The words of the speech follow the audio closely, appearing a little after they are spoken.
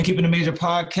Keeping the Major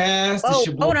podcast. Oh,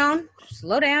 hold on.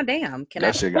 Slow down. Damn. Can that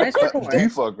I shit got cut the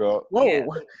fuck up. Whoa. Yeah.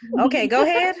 Okay, go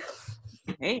ahead.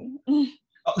 Hey.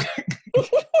 Okay.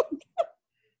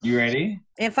 You ready?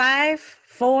 In 5,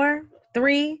 4,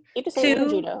 3, Keep the same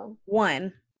energy 2, though.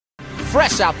 1.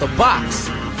 Fresh out the box.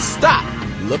 Stop,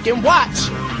 look and watch.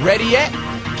 Ready yet?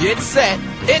 Get set.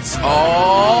 It's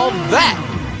all that.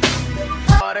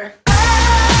 Water.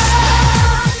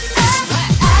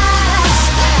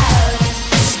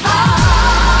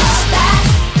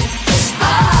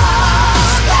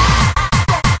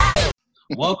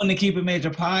 Welcome to Keep It Major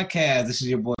podcast. This is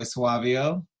your boy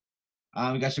Suavio.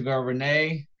 We got your girl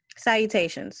Renee.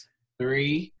 Salutations.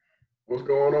 3. What's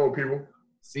going on, people?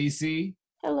 Cece.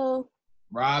 Hello.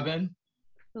 Robin.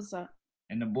 What's up?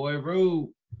 And the boy Rude.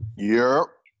 Yep. All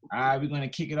right, we're going to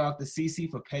kick it off to Cece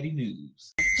for petty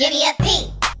news. Give me a P.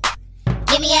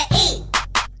 Give me a E.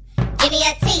 Give me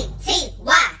a T. T.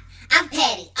 Y. I'm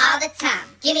petty all the time.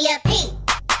 Give me a P.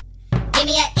 Give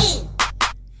me a E.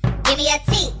 Give me a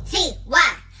T. T.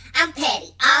 Y. I'm petty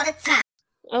all the time.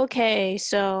 Okay,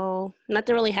 so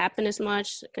nothing really happened as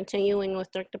much, continuing with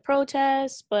the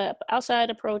protests, but outside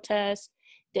the protests,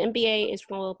 the NBA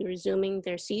will be resuming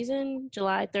their season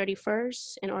July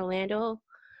 31st in Orlando.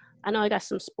 I know I got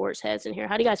some sports heads in here.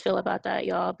 How do you guys feel about that?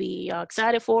 Y'all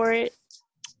excited for it?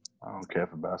 I don't care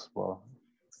for basketball.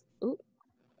 Ooh,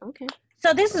 okay.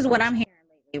 So this is what I'm hearing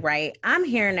lately, right? I'm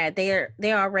hearing that they're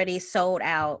already sold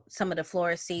out some of the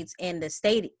floor seats in the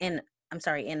stadium. In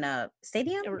the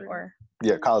stadium or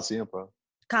Yeah, Coliseum, bro.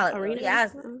 college Arena? Yeah,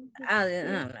 I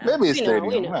don't know. Maybe a We know, we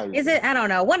stadium. know. Is it? I don't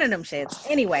know. One of them shits.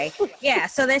 Anyway, yeah.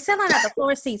 So they're selling out the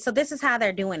floor seats. So this is how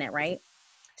they're doing it, right?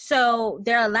 So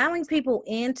they're allowing people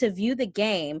in to view the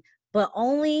game, but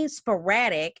only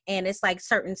sporadic, and it's like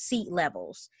certain seat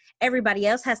levels. Everybody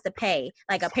else has to pay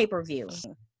like a pay-per-view.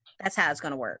 That's how it's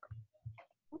gonna work.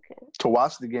 Okay. To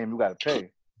watch the game, you got to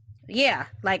pay. Yeah,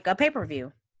 like a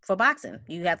pay-per-view for boxing.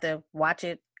 You have to watch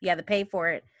it. You have to pay for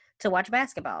it to watch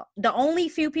basketball. The only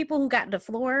few people who got the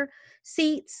floor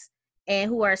seats and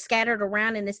who are scattered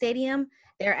around in the stadium,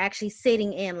 they're actually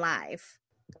sitting in live.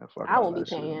 I won't be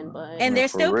paying, but And they're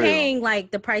for still real. paying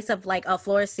like the price of like a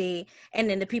floor seat. And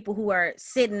then the people who are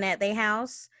sitting at their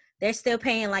house, they're still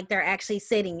paying like they're actually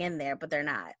sitting in there, but they're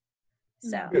not.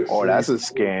 So Oh, that's a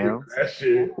scam. That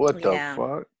shit. What the Yeah.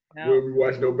 fuck? When we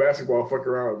watch no basketball, fuck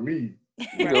around with me.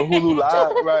 You know, Hulu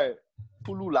Live, right?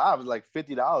 Hulu Live is like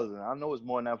 $50, and I know it's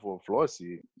more than that for a floor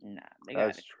seat. Nah, they got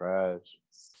That's it. trash.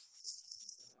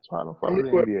 That's why I don't fuck I with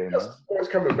mean, the but NBA, man. sports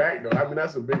coming back, though. I mean,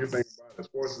 that's the biggest thing about it.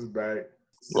 Sports is back.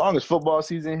 As long as football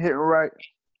season hitting right,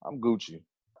 I'm Gucci.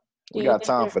 We you got think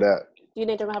time they're- for that. do you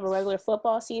think they're gonna have a regular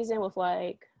football season with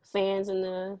like fans in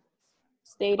the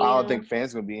stadium? I don't think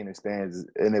fans gonna be in the stands,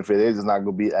 and if it is, it's not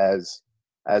gonna be as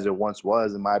it once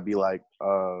was. It might be like,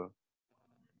 so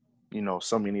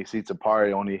many seats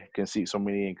apart. Only can seat so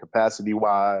many in capacity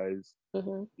wise.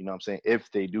 Mhm. You know what I'm saying?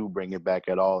 If they do bring it back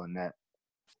at all in that,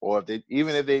 or if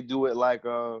they do it like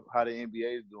how the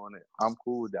NBA is doing it, I'm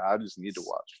cool with that. I just need to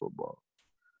watch football.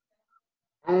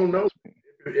 I don't know.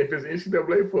 If it's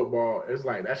NCAA football, it's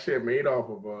like that shit made off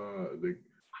of the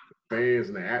fans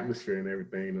and the atmosphere and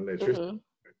everything, the electricity. Mhm.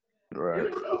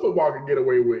 Right. NFL football can get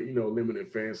away with,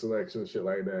 limited fan selection and shit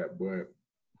like that, but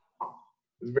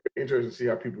it's very interesting to see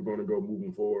how people are going to go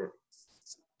moving forward.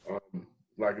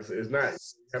 Like I said, it's not,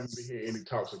 haven't been hearing any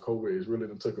talks of COVID. It's really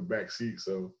done took a back seat,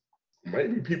 so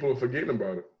maybe people are forgetting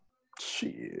about it.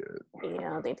 Shit. Yeah,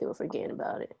 I don't think people are forgetting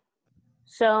about it.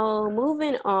 So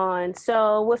moving on.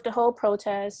 So with the whole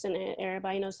protests and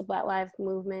everybody knows the Black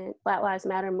Lives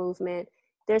Matter movement,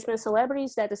 there's been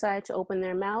celebrities that decided to open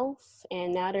their mouth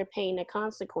and now they're paying the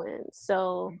consequence.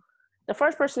 So the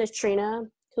first person is Trina,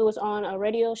 who was on a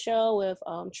radio show with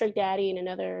Trick Daddy and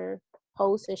another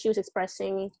host, and she was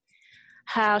expressing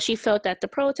how she felt that the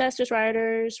protesters,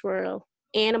 rioters were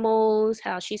animals,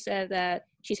 how she said that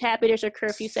she's happy there's a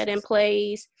curfew set in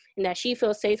place, and that she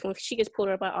feels safe when she gets pulled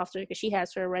over by an officer because she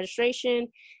has her registration,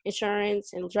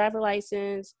 insurance, and driver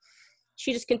license.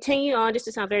 She just continued on just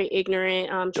to sound very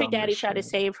ignorant. Trick Daddy tried to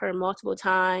save her multiple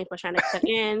times by trying to cut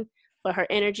in, but her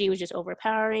energy was just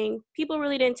overpowering. People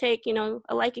really didn't take,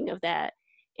 a liking of that.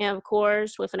 And of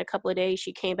course, within a couple of days,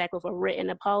 she came back with a written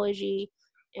apology,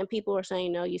 and people were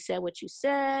saying, no, you said what you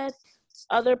said.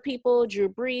 Other people, Drew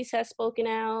Brees has spoken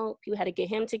out. People had to get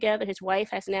him together. His wife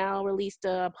has now released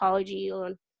an apology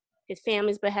on his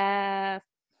family's behalf,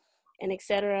 and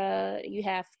etc. You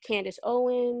have Candace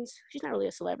Owens. She's not really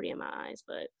a celebrity in my eyes,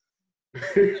 but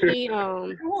she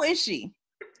Who is she?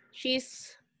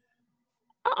 she's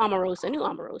Omarosa, new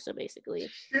Omarosa, basically.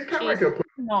 She's kind of like a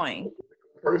Annoying.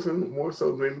 person more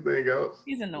so than anything else.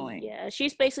 She's annoying. Yeah,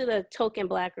 she's basically the token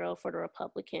black girl for the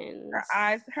Republicans.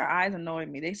 Her eyes annoy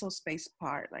me. They so spaced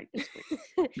apart. Like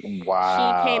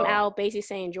Wow. She came out basically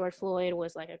saying George Floyd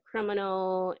was like a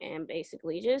criminal and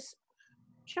basically just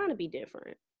trying to be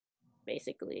different,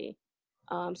 basically.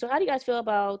 So how do you guys feel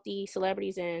about the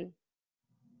celebrities and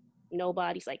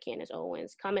nobodies like Candace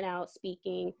Owens coming out,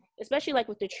 speaking, especially like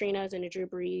with the Trinas and the Drew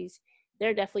Brees?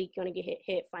 They're definitely going to get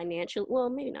hit financially. Well,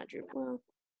 maybe not Drew. Well,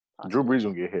 Drew Brees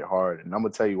gonna get hit hard, and I'm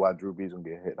gonna tell you why Drew Brees gonna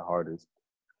get hit the hardest.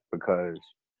 Because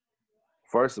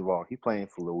first of all, he playing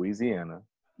for Louisiana.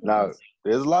 Now,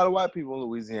 there's a lot of white people in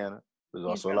Louisiana. There's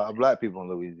also a lot of black people in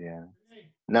Louisiana.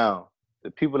 Now,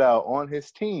 the people that are on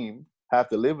his team have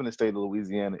to live in the state of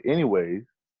Louisiana anyways,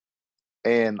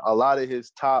 and a lot of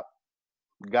his top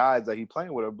guys that he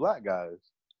playing with are black guys,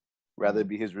 rather it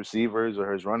be his receivers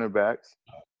or his running backs.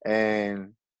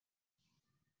 And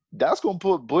that's gonna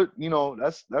put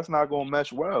that's not gonna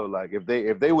mesh well. Like if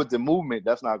they with the movement,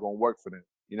 that's not gonna work for them.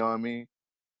 You know what I mean?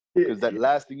 Because that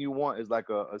last thing you want is like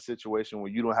a situation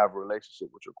where you don't have a relationship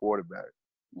with your quarterback.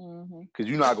 Because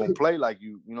you're not gonna play like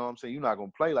you know what I'm saying. You're not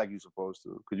gonna play like you're supposed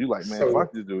to. Because you like, man,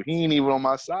 fuck this dude. He ain't even on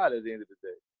my side at the end of the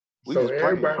day.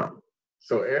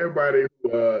 So everybody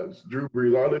who Drew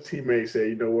Brees, all his teammates say,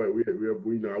 you know what, we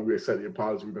accept the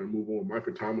apology. We're gonna move on.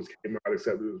 Michael Thomas came out,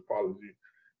 accepted his apology.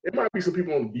 There might be some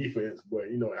people on the defense, but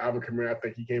Alvin Kamara, I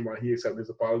think he came out, he accepted his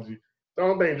apology. So I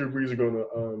don't think Drew Brees are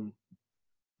gonna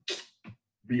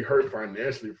be hurt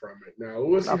financially from it. Now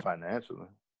not financially.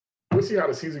 We'll see how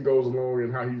the season goes along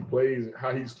and how he's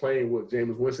playing with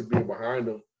Jameis Winston being behind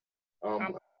him.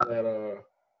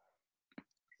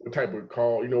 What type of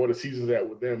call, what the season's at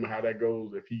with them and how that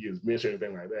goes, if he gets benched or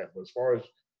anything like that. But as far as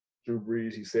Drew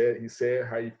Brees, he said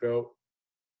how he felt,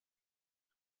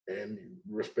 and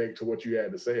respect to what you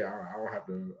had to say. I don't have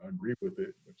to agree with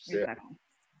it, but you said,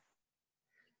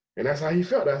 and that's how he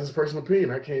felt. That's his personal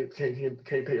opinion. I can't take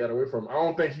that away from him. I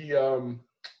don't think he.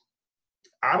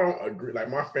 I don't agree. Like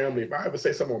my family, if I ever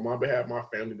say something on my behalf, my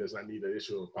family does not need an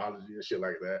issue of apology and shit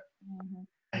like that.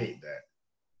 I hate that.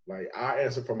 Like, I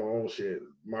answer for my own shit.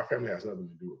 My family has nothing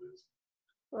to do with this.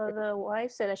 Well, the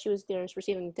wife said that she was there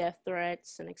receiving death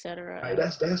threats and etc. Like,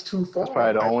 that's too far. That's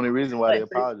probably the only reason why they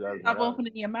apologize. Stop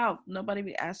opening your mouth. Nobody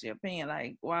be ask your opinion.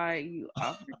 Like, why are you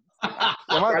offering?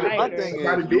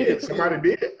 Somebody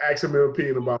did ask him an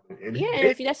opinion about it. And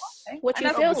if that's what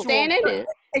you feel, stand in it.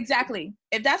 Exactly.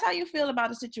 If that's how you feel about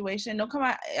the situation, don't come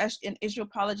out and issue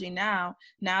apology now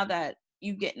that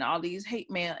you getting all these hate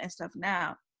mail and stuff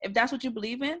now. If that's what you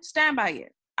believe in, stand by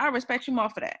it. I respect you more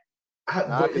for that.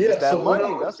 Why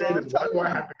do I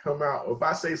have to come out? If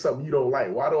I say something you don't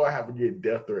like, why do I have to get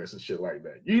death threats and shit like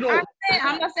that?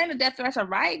 I'm not saying the death threats are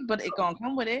right, but it gonna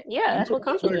come with it. Yeah, that's what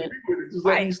comes with it. Just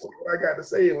let me say what I got to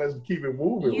say and let's keep it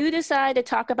moving. You decide to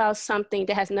talk about something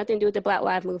that has nothing to do with the Black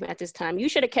Lives Movement at this time. You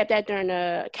should have kept that during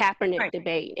the Kaepernick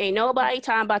debate. Ain't nobody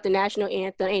talking about the national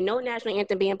anthem. Ain't no national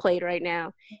anthem being played right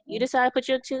now. You decide to put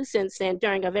your 2 cents in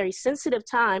during a very sensitive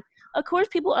time. Of course,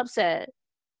 people upset.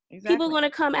 Exactly. People are going to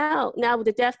come out. Now with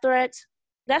the death threats,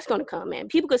 that's going to come in.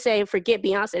 People could say, forget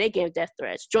Beyonce, they gave death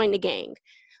threats. Join the gang.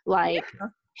 Like,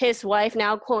 his wife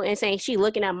now quoting and saying she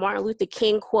looking at Martin Luther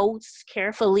King quotes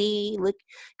carefully.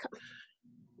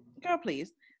 Girl,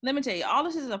 please. Let me tell you, all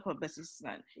this is a publicity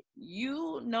stunt.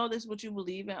 You know this what you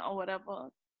believe in or whatever.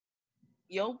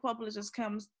 Your publicist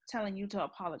comes telling you to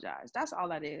apologize. That's all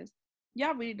that is.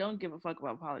 Y'all really don't give a fuck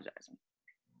about apologizing.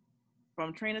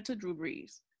 From Trina to Drew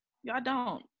Brees. Y'all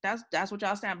don't. That's what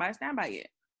y'all stand by. Stand by it.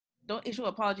 Don't issue an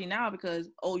apology now because,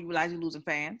 you realize you're losing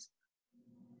fans.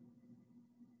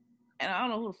 And I don't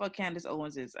know who the fuck Candace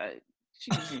Owens is. She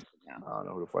just needs to sit down. I don't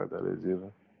know who the fuck that is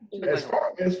either.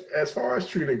 As far as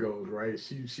Trina goes, right?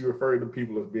 She referred to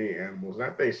people as being animals, and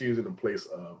I think she was in a place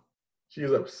of she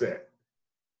was upset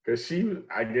because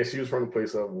I guess she was from the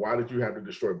place of why did you have to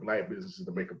destroy black businesses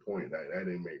to make a point? That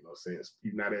didn't make no sense.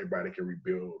 Not everybody can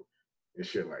rebuild and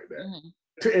shit like that. Mm-hmm.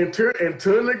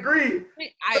 To a degree,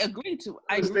 I agree to.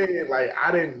 I understand. Like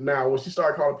I didn't. Now when she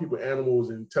started calling people animals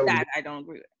and telling that, I don't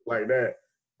agree with. Like that.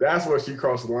 That's where she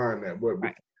crossed the line.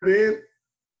 But then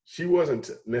she wasn't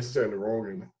necessarily wrong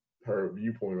in her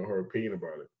viewpoint or her opinion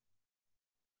about it.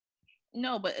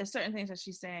 No, but it's certain things that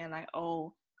she's saying, like,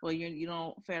 you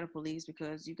don't fear the police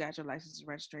because you got your license and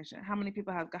registration. How many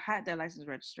people have had their license and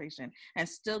registration and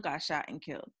still got shot and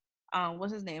killed?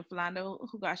 What's his name? Philando,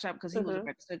 who got shot because he was a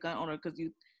registered gun owner. Because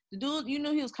the dude, you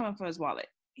knew he was coming for his wallet.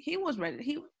 He was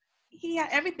ready. He had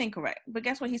everything correct, but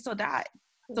guess what? He still died.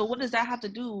 So what does that have to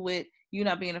do with you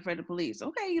not being afraid of police?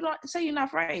 Okay, you don't say you're not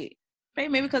afraid.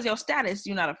 Maybe because of your status,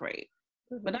 you're not afraid.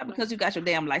 But not because you got your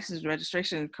damn license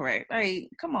registration correct. Hey,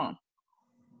 come on.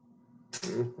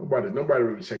 Nobody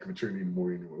really checking for Trinity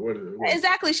anymore anyway. What is it?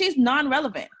 Exactly. She's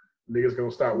non-relevant. Niggas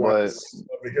gonna stop watching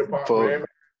hip hop, man.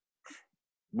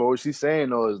 But what she's saying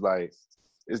though is like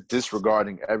it's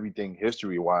disregarding everything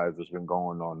history-wise that's been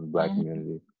going on in the Black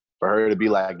community. For her to be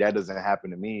like, that doesn't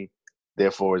happen to me,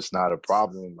 therefore it's not a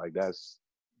problem. Like that's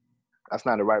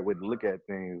not the right way to look at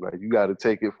things. Like you got to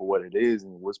take it for what it is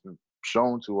and what's been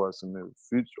shown to us in the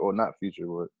future, or not future,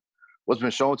 but what's been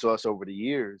shown to us over the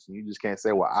years. And you just can't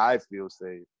say, well, I feel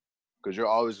safe, because you're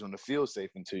always going to feel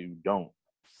safe until you don't.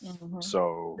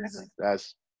 So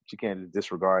that's, she can't just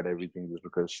disregard everything just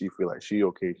because she feel like she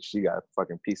okay, she got a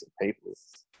fucking piece of paper.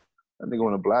 That nigga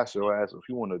want to blast your ass. If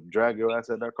he want to drag your ass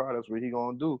out that car, that's what he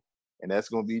going to do. And that's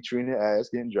going to be treating her ass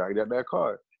getting dragged out that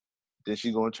car. Then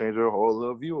she going to change her whole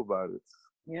little view about it.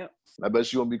 Yep. I bet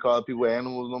she won't be calling people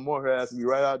animals no more. Her ass will be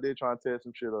right out there trying to tear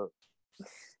some shit up.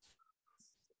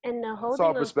 And the whole it's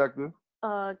all thing perspective.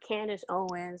 Candace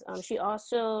Owens, she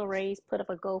also put up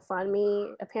a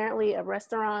GoFundMe. Apparently a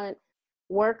restaurant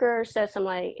worker said some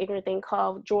like ignorant thing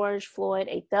called George Floyd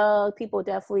a thug. People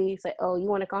definitely say, oh, you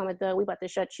want to call him a thug? We about to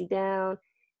shut you down.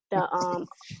 The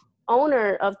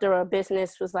owner of the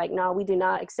business was like, no, we do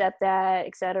not accept that,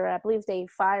 etc. I believe they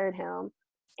fired him.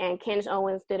 And Candace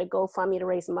Owens did a GoFundMe to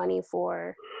raise money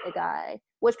for the guy,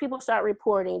 which people start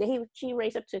reporting. She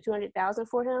raised up to $200,000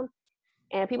 for him.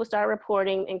 And people started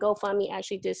reporting, and GoFundMe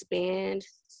actually disbanded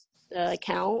the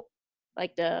account,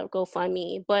 like the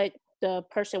GoFundMe, but the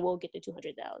person will get the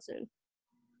 $200,000.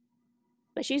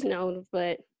 But she's known,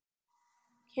 but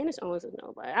Candace Owens is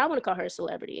known, but I want to call her a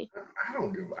celebrity. I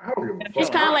don't give a fuck. She's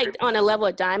kind of like on a level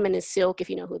of Diamond and Silk, if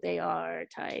you know who they are,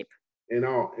 type. In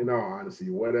all honesty,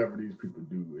 whatever these people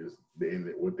do is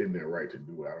within their right to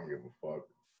do it. I don't give a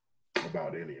fuck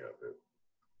about any of it.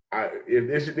 If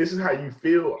this is how you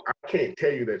feel, I can't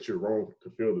tell you that you're wrong to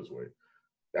feel this way.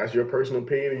 That's your personal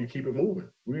opinion, and you keep it moving.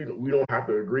 We don't have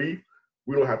to agree.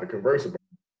 We don't have to converse about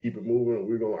it. Keep it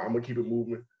moving. I'm gonna keep it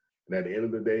moving. And at the end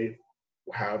of the day,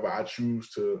 however I choose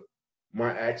to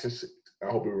my actions, I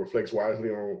hope it reflects wisely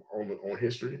on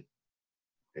history.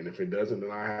 And if it doesn't,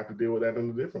 then I have to deal with that in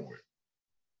a different way.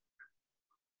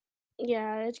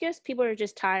 Yeah, I guess people are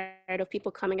just tired of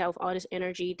people coming out with all this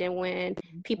energy. Then when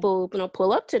people,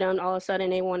 pull up to them, all of a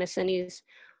sudden they want to send these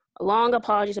long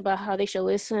apologies about how they should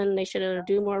listen, they should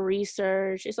do more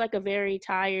research. It's like a very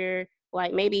tired,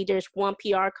 like maybe there's one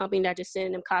PR company that just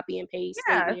sending them copy and paste.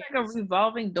 Yeah, it's like a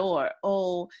revolving door.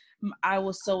 Oh, I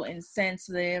was so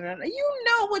insensitive. You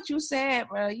know what you said,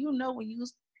 bro. You know when you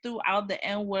threw out the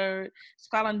N-word,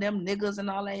 calling them niggas and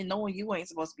all that, and knowing you ain't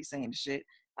supposed to be saying the shit.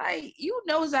 Like, you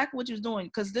know exactly what you was doing,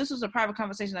 because this was a private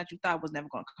conversation that you thought was never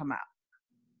going to come out.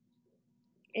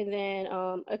 And then,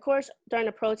 of course, during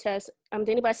the protest, did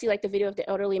anybody see like the video of the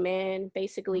elderly man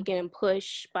basically getting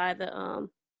pushed by the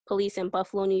police in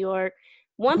Buffalo, New York?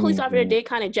 One police officer did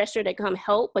kind of gesture to come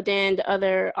help, but then the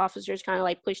other officers kind of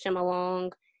like pushed him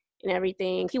along and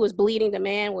everything. He was bleeding. The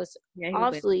man was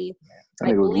obviously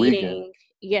bleeding.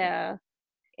 Yeah.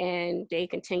 And they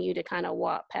continue to kind of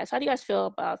walk past. How do you guys feel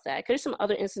about that? Because there's some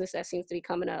other incidents that seems to be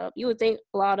coming up. You would think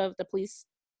a lot of the police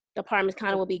departments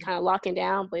kind of will be kind of locking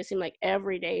down, but it seems like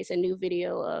every day is a new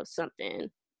video of something.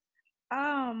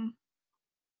 I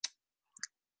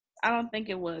don't think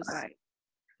it was like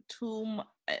too much,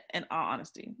 in all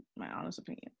honesty, my honest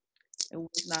opinion. It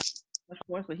was not much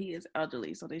worse, but he is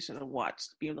elderly, so they should have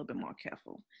watched, be a little bit more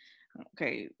careful.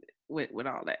 Okay, with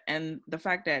all that. And the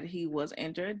fact that he was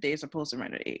injured, they're supposed to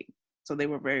render aid. So they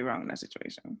were very wrong in that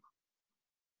situation.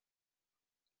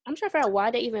 I'm trying to figure out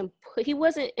why they even he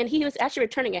was actually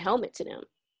returning a helmet to them.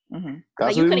 Mm-hmm.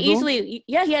 Like you could easily,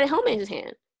 he had a helmet in his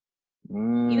hand.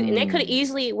 And they could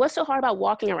easily, what's so hard about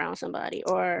walking around somebody?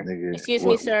 Or, excuse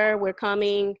me, sir, we're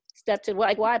coming, step to,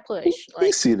 like, why push? Like,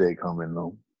 you see they coming,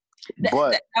 though.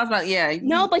 But I was like, yeah.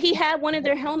 No, but he had one of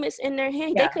their helmets in their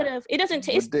hand. Yeah. They could have. It doesn't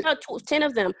take. It's about 10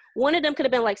 of them. One of them could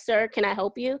have been like, "Sir, can I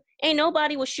help you?" Ain't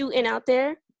nobody was shooting out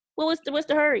there. What's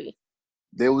the hurry?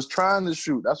 They was trying to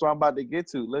shoot. That's what I'm about to get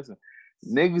to. Listen,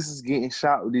 niggas is getting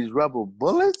shot with these rubber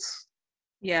bullets.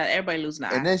 Yeah, everybody losing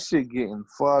their eyes. And that shit getting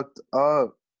fucked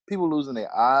up. People losing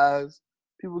their eyes.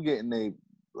 People getting they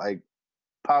like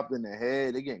popped in their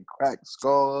head. They getting cracked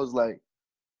skulls. Like.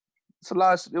 It's a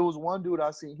lot. There was one dude I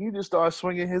seen. He just started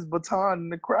swinging his baton in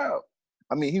the crowd.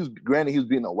 I mean, he was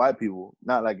beating up white people,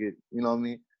 not like it. You know what I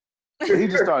mean? So he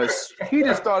just started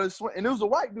swinging, and it was a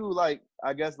white dude. Like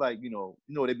I guess, like you know,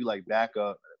 they'd be like back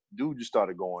up. Dude just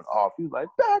started going off. He was like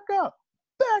back up.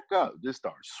 Just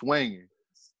started swinging.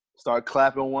 Start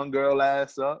clapping one girl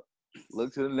ass up.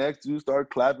 Look to the next dude.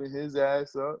 Start clapping his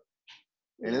ass up.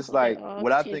 And it's Fuck like it off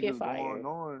what I till you think get is fired. going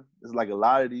on is like a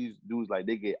lot of these dudes, like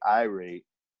they get irate,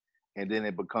 and then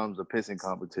it becomes a pissing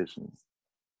competition.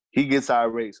 He gets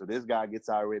irate, so this guy gets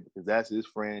irate because that's his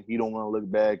friend. He don't want to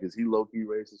look bad because he low key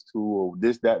racist too, or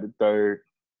this, that, the third.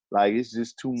 Like it's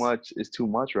just too much. It's too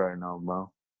much right now,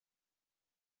 bro.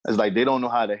 It's like they don't know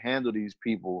how to handle these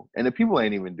people, and the people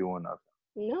ain't even doing nothing.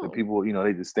 No. The people,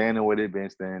 they just standing where they been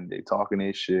standing. They talking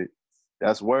their shit.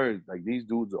 That's words. Like these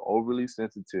dudes are overly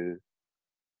sensitive,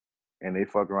 and they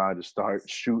fuck around and just start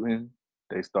shooting.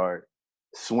 They start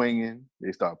swinging.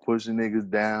 They start pushing niggas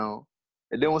down.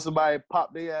 And then when somebody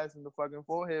pop their ass in the fucking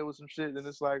forehead with some shit, then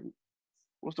it's like,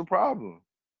 what's the problem?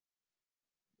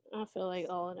 I feel like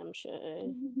all of them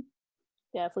should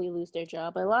definitely lose their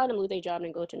job. But a lot of them lose their job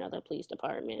and go to another police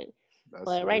department.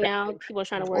 But right now, people are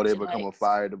trying to work. Or they to, become like, a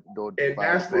fire.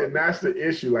 And that's the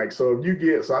issue. Like, so if you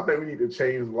get, so I think we need to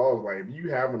change the laws. Like, if you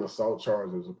have an assault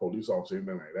charge as a police officer,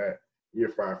 anything like that, you're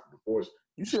fired from the force.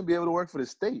 You shouldn't be able to work for the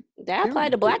state. that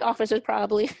applied to black officers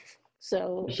probably.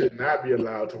 So You should not be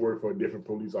allowed to work for a different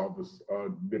police office,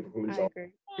 different police I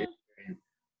officer, agree.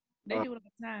 They do it all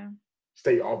the time.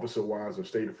 state officer wise or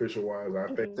state official wise.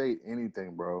 I think State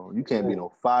anything, bro. You can't be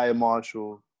no fire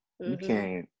marshal. You Mhm.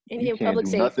 can't. Any You of can't public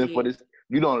do nothing safety. for this.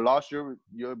 You don't lost your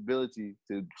ability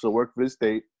to work for the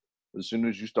state as soon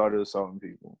as you started assaulting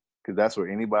people, because that's where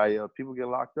anybody else people get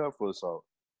locked up for assault.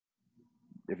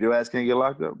 If your ass can't get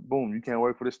locked up, boom, you can't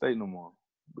work for the state no more.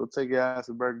 Go take your ass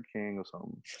to Burger King or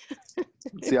something.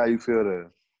 See how you feel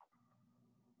there.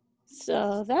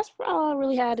 So that's all I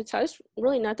really had to touch.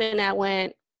 Really nothing that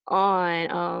went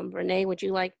on. Renee, would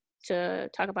you like to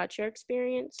talk about your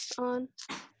experience on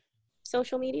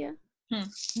social media?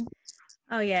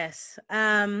 Oh yes.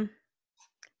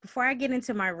 Before I get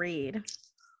into my read.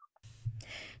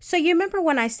 So you remember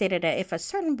when I stated that if a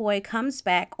certain boy comes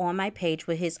back on my page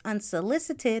with his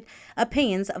unsolicited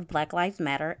opinions of Black Lives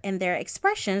Matter and their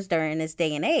expressions during this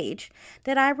day and age,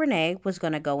 that I, Renee, was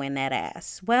going to go in that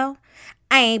ass. Well,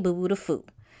 I ain't boo-boo the foo.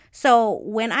 So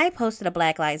when I posted a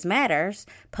Black Lives Matters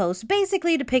post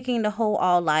basically depicting the whole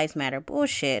all lives matter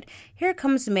bullshit, here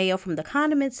comes Mayo from the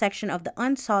condiment section of the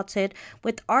Unsalted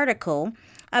with article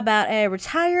about a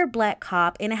retired black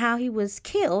cop and how he was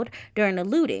killed during the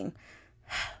looting.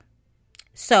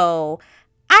 So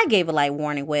I gave a light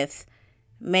warning with,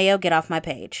 Mayo, get off my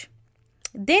page.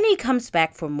 Then he comes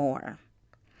back for more.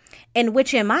 In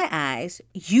which, in my eyes,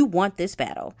 you want this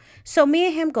battle. So me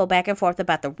and him go back and forth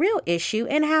about the real issue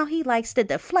and how he likes to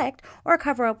deflect or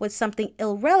cover up with something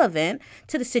irrelevant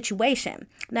to the situation.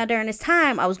 Now, during this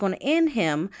time, I was going to end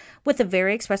him with a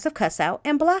very expressive cuss out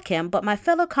and block him, but my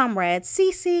fellow comrades,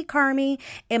 Cece, Carmi,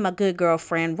 and my good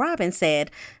girlfriend, Robin, said,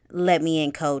 let me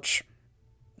in, coach.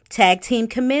 Tag team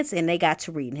commits, and they got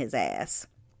to reading his ass.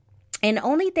 And the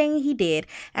only thing he did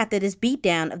after this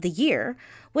beatdown of the year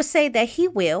was say that he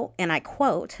will, and I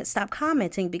quote, stop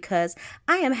commenting because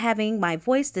I am having my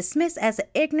voice dismissed as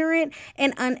ignorant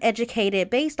and uneducated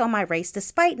based on my race,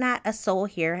 despite not a soul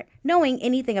here knowing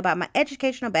anything about my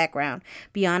educational background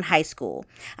beyond high school.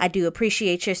 I do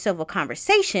appreciate your civil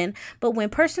conversation, but when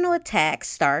personal attacks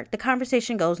start, the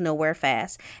conversation goes nowhere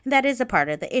fast, and that is a part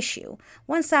of the issue.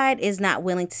 One side is not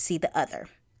willing to see the other.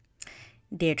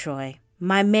 Dear Troy,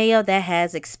 my Mayo that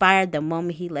has expired the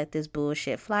moment he let this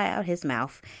bullshit fly out his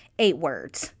mouth. 8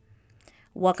 words.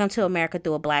 Welcome to America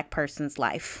through a black person's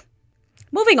life.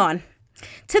 Moving on.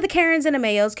 To the Karens and the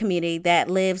Mayos community that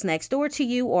lives next door to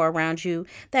you or around you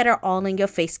that are all in your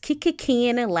face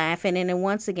kicking and laughing and then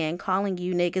once again calling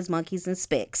you niggas, monkeys, and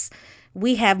spics.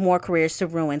 We have more careers to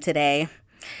ruin today.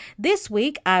 This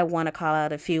week, I want to call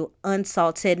out a few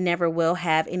unsalted, never will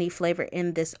have any flavor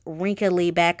in this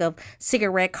wrinkly back of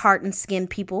cigarette carton skin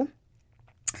people.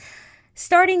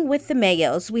 Starting with the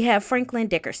Mayos, we have Franklin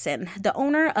Dickerson, the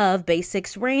owner of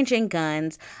Basics Range and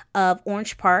Guns of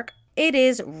Orange Park. It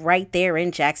is right there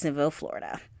in Jacksonville,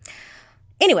 Florida.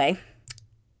 Anyway,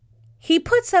 he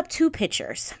puts up 2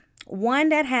 pictures. One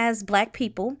that has black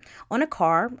people on a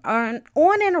car, on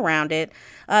and around it,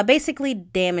 basically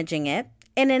damaging it.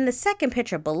 And then the second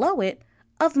picture below it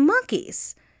of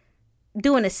monkeys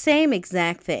doing the same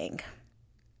exact thing.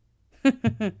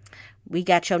 We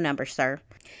got your number, sir.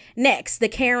 Next, the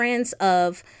Karens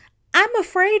of I'm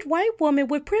afraid white woman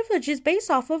with privileges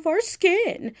based off of our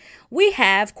skin. We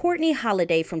have Courtney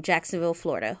Holiday from Jacksonville,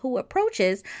 Florida, who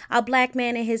approaches a black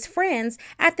man and his friends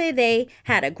after they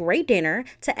had a great dinner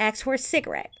to ask for a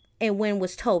cigarette. And when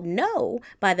was told no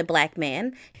by the black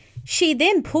man, she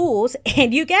then pulls,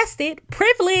 and you guessed it,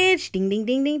 privilege, ding, ding,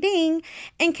 ding, ding, ding,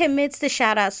 and commits to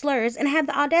shout out slurs and have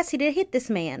the audacity to hit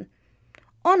this man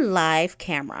on live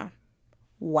camera.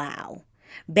 Wow.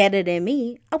 Better than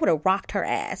me, I would have rocked her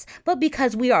ass. But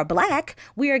because we are black,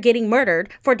 we are getting murdered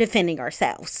for defending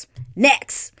ourselves.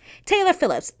 Next, Taylor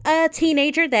Phillips, a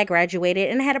teenager that graduated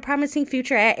and had a promising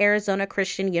future at Arizona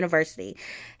Christian University,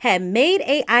 had made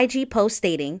a IG post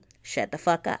stating, "Shut the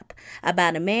fuck up,"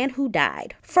 about a man who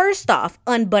died. First off,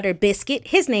 unbuttered biscuit,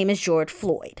 his name is George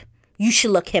Floyd. You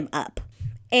should look him up.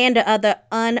 And the other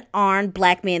unarmed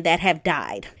black men that have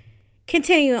died.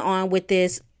 Continuing on with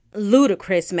this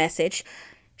ludicrous message,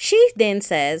 she then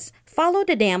says, "Follow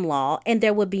the damn law and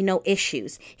there would be no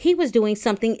issues. He was doing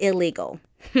something illegal."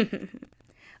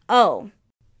 Oh,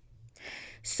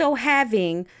 so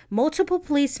having multiple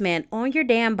policemen on your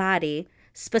damn body,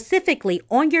 specifically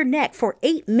on your neck for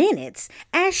 8 minutes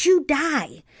as you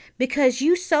die because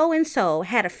you so-and-so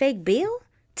had a fake bill?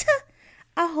 Tuh.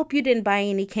 I hope you didn't buy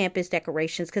any campus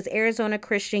decorations because Arizona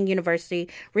Christian University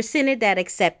rescinded that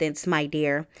acceptance, my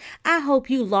dear. I hope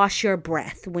you lost your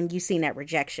breath when you seen that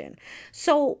rejection.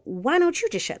 So why don't you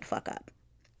just shut the fuck up?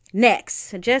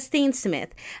 Next, Justine Smith.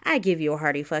 I give you a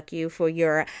hearty fuck you for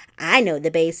your "I know the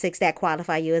basics that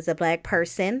qualify you as a black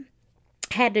person."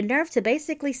 Had the nerve to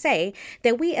basically say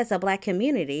that we as a black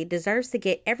community deserves to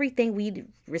get everything we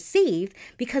received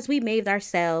because we made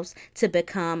ourselves to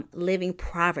become living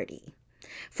poverty.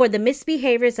 For the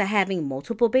misbehaviors of having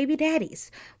multiple baby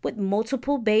daddies with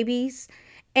multiple babies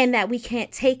and that we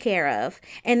can't take care of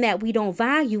and that we don't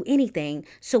value anything,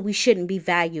 so we shouldn't be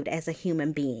valued as a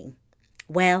human being.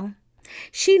 Well,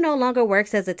 she no longer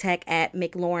works as a tech at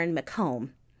McLaurin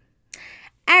Macomb.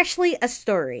 Ashley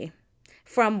Asturi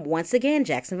from, once again,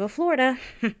 Jacksonville, Florida.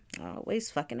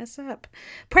 Always fucking us up.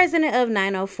 President of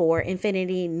 904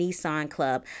 Infinity Nissan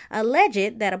Club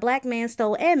alleged that a black man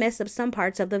stole and messed up some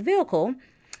parts of the vehicle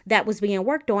that was being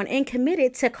worked on and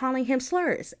committed to calling him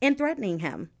slurs and threatening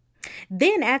him.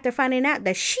 Then, after finding out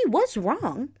that she was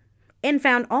wrong and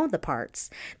found all the parts,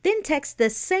 then texted the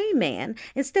same man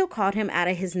and still called him out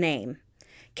of his name.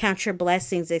 Count your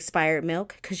blessings, expired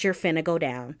milk, because you're finna go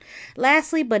down.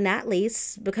 Lastly, but not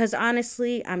least, because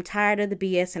honestly, I'm tired of the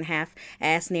BS and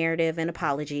half-ass narrative and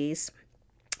apologies,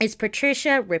 is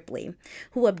Patricia Ripley,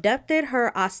 who abducted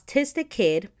her autistic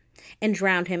kid and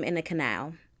drowned him in a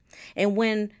canal. And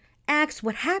when asked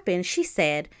what happened, she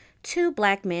said, 2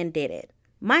 black men did it.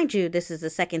 Mind you, this is the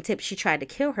second tip. She tried to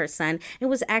kill her son and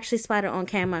was actually spotted on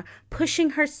camera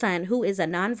pushing her son, who is a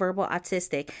nonverbal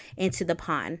autistic, into the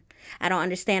pond. I don't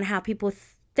understand how people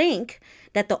think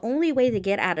that the only way to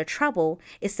get out of trouble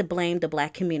is to blame the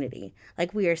black community.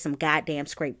 Like we are some goddamn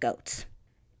scapegoats.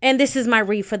 And this is my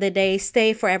read for the day.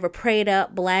 Stay forever prayed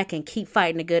up, black, and keep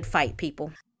fighting a good fight,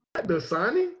 people.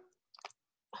 Dasani?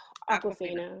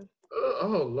 Aquafina.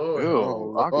 Oh Lord.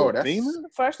 Ew, Aquafina?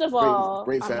 First of all,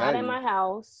 great I'm not in value. my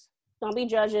house. Don't be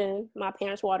judging my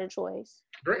parents' water choice.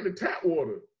 Drink the tap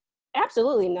water.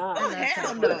 Absolutely not. Oh,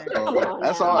 hell no. Come on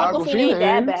That's now. all Aquafina ain't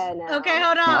that Aquafina bad now. Okay,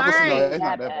 hold on. Nah, All Aquafina right. is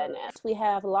not that bad bad. now. We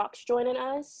have Locks joining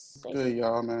us. Good,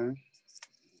 y'all, man.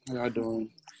 How y'all doing?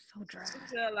 So dry.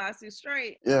 Good, Lassie,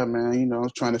 straight. Yeah, man. You know,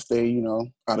 trying to stay,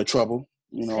 out of trouble.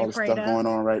 Stay All the prayed stuff up. going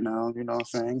on right now. You know what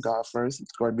I'm saying? God first.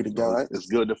 Glory be to God. It's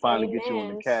good to finally get you on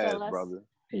Amen. the cast, So let's- brother.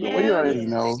 Yeah. Well, you already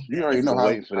know Been how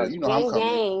waiting for this. you know how I'm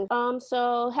Gang, coming. gang.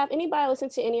 So have anybody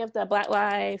listened to any of the Black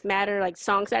Lives Matter like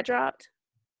songs that dropped?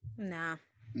 Nah.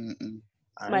 Mm-mm.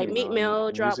 I Like didn't Meek know Mill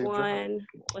music dropped dropped. one.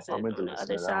 What's it I'm on into the listening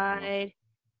other to that one. side?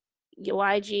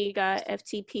 YG got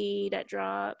FTP that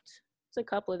dropped. It's a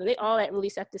couple of them. They all that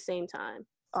released at the same time.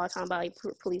 All talking about like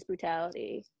police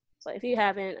brutality. But if you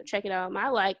haven't, check it out. I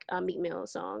like Meek Mill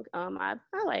song. I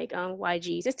like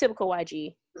YG's. It's typical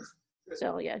YG.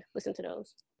 So yeah, listen to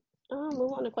those.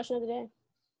 Move on to question of the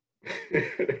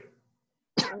day.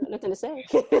 I got nothing to say.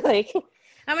 Like,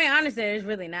 I mean, honestly, there's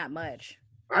really not much.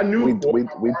 I knew We- my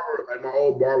barber, like my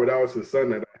old barber, that was his son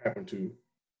that happened to,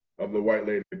 of the white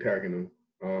lady attacking him.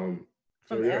 From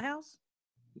So, that yeah, house?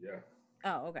 yeah,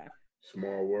 Oh, okay.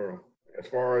 small world. As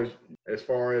far as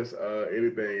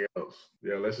anything else,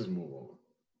 yeah, let's just move on.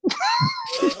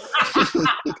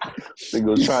 They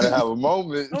gonna try to have a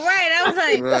moment. Right. I was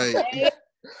like, Right. "Hey,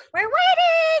 we're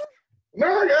waiting. No,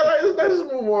 I got like let's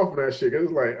just move on from that shit. 'Cause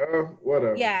it's like,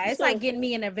 whatever. Yeah, it's So- like getting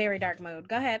me in a very dark mood.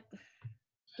 Go ahead.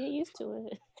 get used to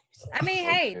it. I mean,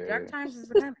 hey, Okay. dark times is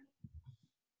becoming.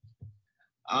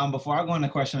 Before I go on the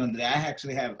question of the day, I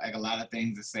actually have like a lot of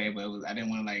things to say, but I didn't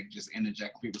want to like just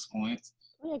interject people's points.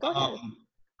 Yeah, go ahead.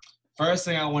 First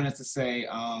thing I wanted to say,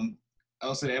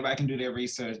 also that everybody can do their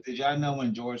research. Did y'all know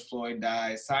when George Floyd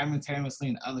died, simultaneously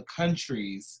in other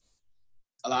countries,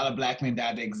 a lot of black men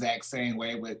died the exact same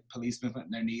way with policemen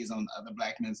putting their knees on other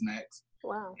black men's necks?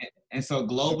 Wow. And so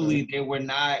globally, they were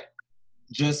not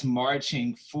just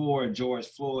marching for George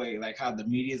Floyd, like how the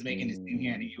media is making it seem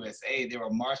here in the USA. They were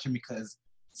marching because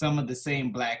some of the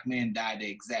same black men died the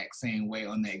exact same way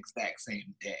on the exact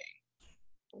same day.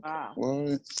 Wow.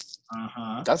 What?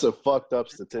 Uh-huh. That's a fucked up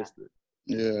statistic.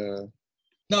 Yeah.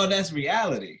 No, that's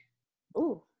reality.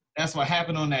 Ooh, That's what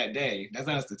happened on that day. That's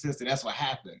not a statistic. That's what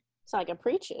happened. it's like a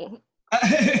preacher.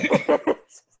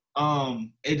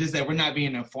 It's just that we're not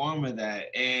being informed of that.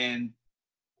 And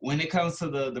when it comes to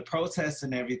the protests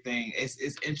and everything, it's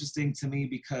interesting to me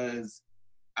because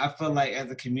I feel like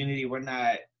as a community, we're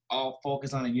not all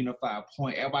focused on a unified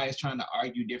point. Everybody's trying to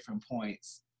argue different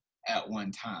points at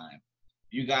one time.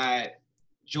 You got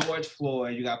George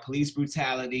Floyd, you got police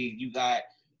brutality, you got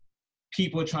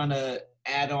people trying to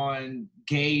add on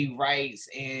gay rights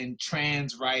and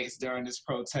trans rights during this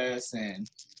protest, and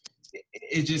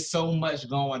it's just so much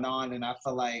going on. And I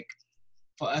feel like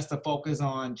for us to focus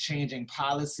on changing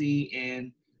policy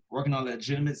and working on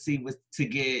legitimacy to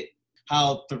get,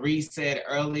 how Therese said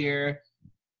earlier,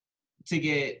 to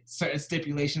get certain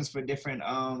stipulations for different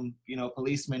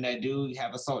policemen that do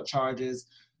have assault charges,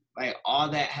 like all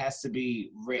that has to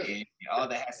be written, all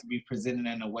that has to be presented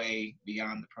in a way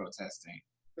beyond the protesting.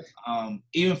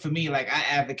 Even for me, like I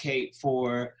advocate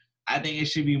for, I think it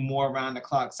should be more around the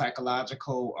clock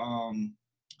psychological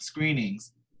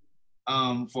screenings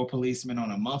for policemen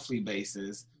on a monthly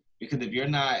basis, because if you're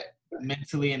not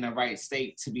mentally in the right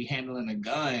state to be handling a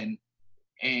gun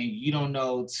and you don't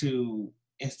know to,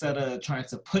 instead of trying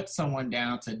to put someone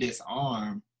down, to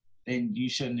disarm, then you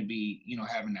shouldn't be,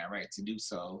 having that right to do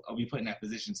so, or be put in that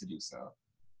position to do so.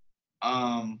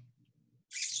 And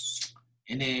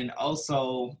then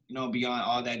also, beyond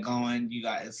all that going,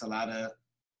 it's a lot of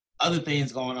other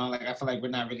things going on. Like I feel like we're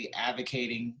not really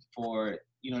advocating for,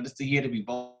 just the year to be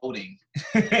voting.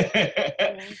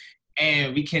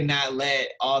 And we cannot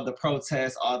let all the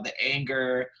protests, all the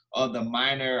anger, all the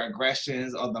minor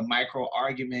aggressions, or the micro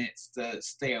arguments to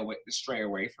stray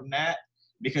away from that.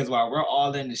 Because while we're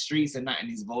all in the streets and not in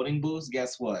these voting booths,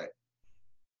 guess what?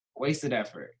 Wasted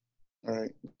effort. All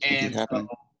right. And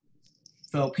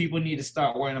so people need to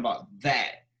start worrying about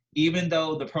that. Even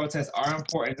though the protests are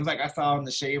important, just like I saw in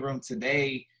the Shade Room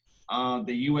today,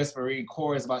 the U.S. Marine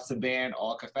Corps is about to ban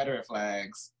all Confederate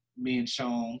flags being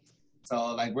shown.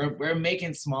 So like we're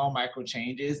making small micro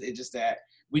changes. It's just that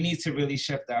we need to really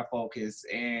shift our focus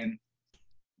and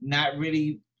not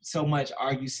really so much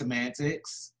argue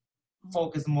semantics,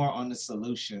 focus more on the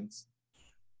solutions.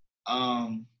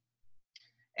 And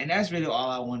that's really all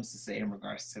I wanted to say in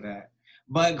regards to that.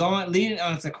 But leading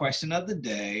on to question of the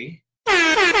day.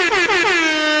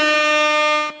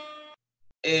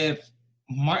 If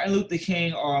Martin Luther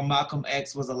King or Malcolm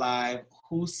X was alive,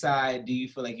 whose side do you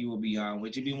feel like you would be on?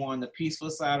 Would you be more on the peaceful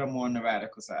side or more on the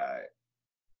radical side?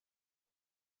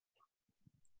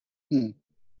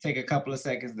 Take a couple of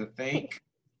seconds to think.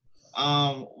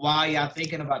 While y'all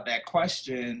thinking about that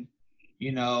question,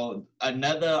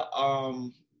 another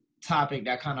topic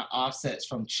that kind of offsets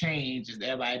from change is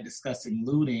everybody discussing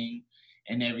looting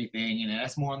and everything, and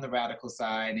that's more on the radical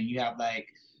side. And you have like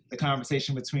the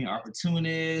conversation between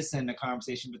opportunists and the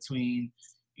conversation between,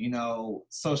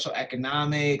 social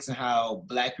economics and how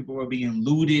Black people were being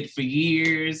looted for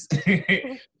years.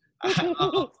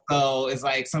 So it's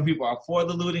like some people are for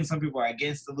the looting, some people are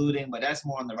against the looting, but that's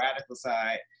more on the radical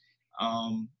side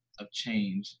of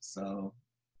change. So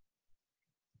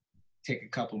take a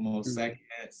couple more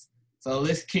seconds. So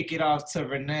let's kick it off to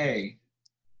Renee.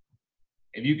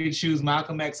 If you could choose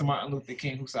Malcolm X or Martin Luther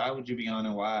King, whose side would you be on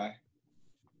and why?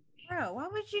 Bro, why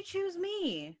would you choose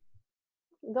me?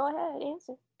 Go ahead,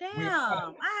 answer. Damn,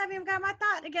 I haven't even got my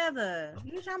thought together.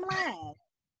 You trying to laugh?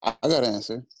 I got an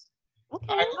answer. Okay,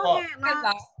 All right, go ahead,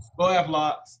 Locks. Go ahead,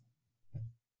 Locks.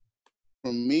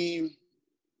 For me,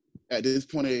 at this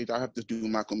point in age, I have to do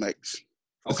Malcolm X.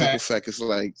 The Okay. simple fact is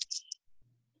like,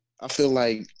 I feel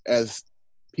like as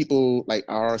people like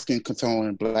our skin tone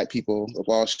and Black people of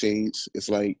all shades, it's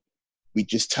like we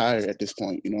just tired at this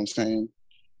point. You know what I'm saying?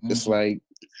 Mm-hmm. It's like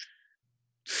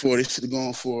for this to go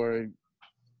on for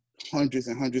hundreds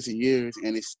and hundreds of years,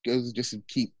 and it's just to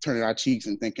keep turning our cheeks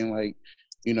and thinking like,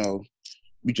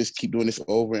 we just keep doing this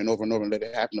over and over and over and let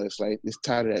it happen. It's like, it's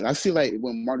tired of that. And I feel like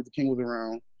when Martin Luther King was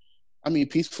around,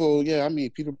 peaceful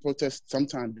protests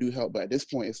sometimes do help, but at this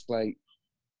point, it's like,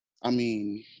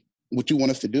 what you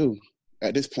want us to do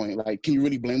at this point? Like, can you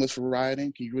really blame us for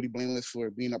rioting? Can you really blame us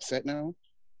for being upset now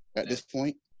at this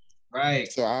point?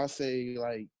 Right. So I'll say,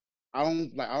 like, I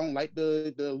don't like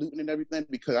the looting and everything,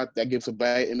 because that gives a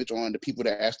bad image on the people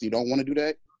that actually don't want to do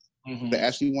that. Mm-hmm. That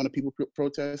actually want to people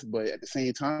protest, but at the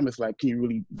same time, it's like, can you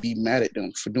really be mad at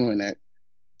them for doing that?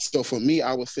 So for me,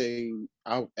 I would say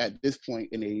at this point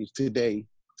in age today,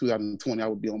 2020, I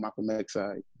would be on Malcolm X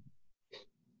side.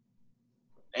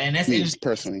 And that's Me interesting.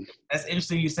 personally. That's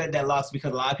interesting you said that, Lux,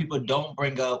 because a lot of people don't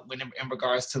bring up when in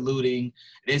regards to looting.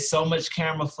 There's so much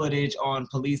camera footage on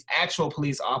actual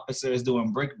police officers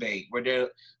doing brick bait, where they're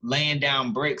laying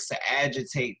down bricks to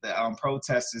agitate the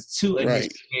protesters to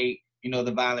initiate,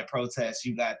 the violent protests.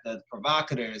 You got the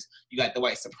provocateurs, you got the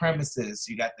white supremacists,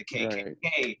 you got the KKK,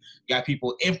 you got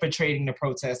people infiltrating the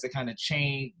protests to kind of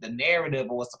change the narrative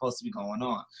of what's supposed to be going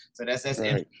on. So that's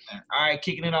interesting. All right,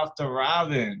 kicking it off to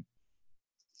Robin.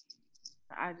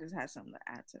 I just had something to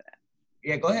add to that.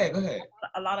 Yeah, go ahead.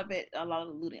 A lot of the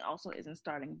looting also isn't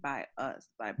starting by us,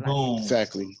 by Black people.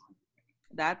 Exactly.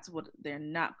 That's what they're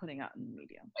not putting out in the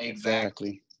media.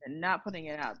 Exactly. They're not putting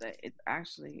it out that it's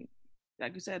actually,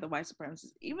 like you said, the white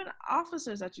supremacists, even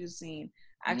officers that you've seen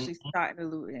actually starting to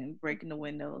loot and breaking the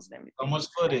windows and everything. So much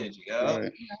footage,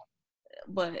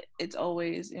 But it's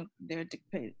always, they're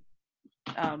dictated.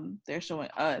 They're showing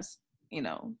us,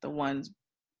 the ones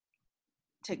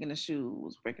taking the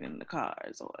shoes, breaking into the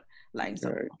cars, or lighting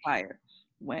something on fire.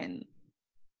 When,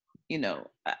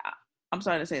 I'm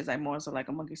sorry to say, it's like more so like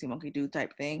a monkey see, monkey do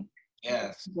type thing.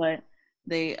 Yes. But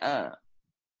they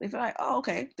feel like, oh,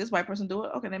 okay, this white person do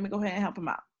it. Okay, let me go ahead and help him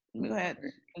out. Let me go ahead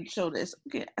and show this.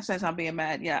 Okay, since I'm being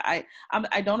mad, yeah,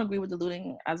 I don't agree with the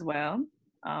looting as well.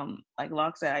 Like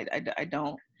Locke said, I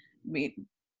don't mean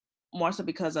more so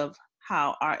because of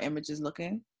how our image is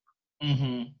looking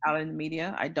out in the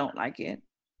media. I don't like it.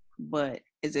 But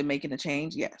is it making a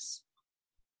change? Yes.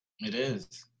 It is.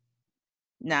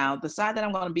 Now, the side that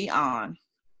I'm going to be on,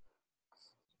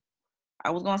 I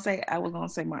was going to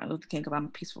say Martin Luther King because I'm a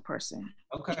peaceful person.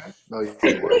 Okay. No, you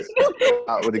was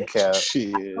out with a cap.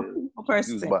 Shit.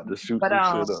 Person. You was about to shoot but, shit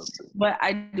up. But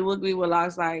I do agree with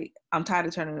Locke's, like, I'm tired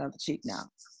of turning another cheek now.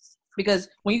 Because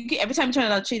every time you turn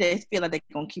another cheek, they feel like they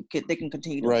can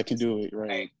continue to can do it,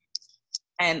 right.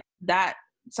 And that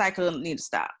cycle needs to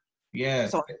stop. Yeah.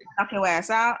 So knock your ass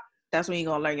out, that's when you're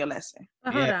going to learn your lesson.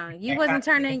 Well, hold on. You wasn't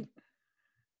turning...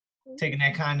 Taking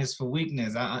that kindness for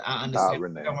weakness. I understand where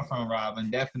you're coming from, Robin.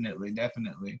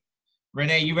 Definitely.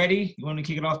 Renee, you ready? You want to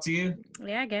kick it off to you?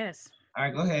 Yeah, I guess. All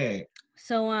right, go ahead.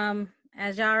 So,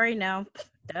 as y'all already know,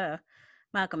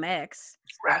 Malcolm X.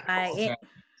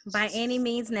 By any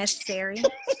means necessary.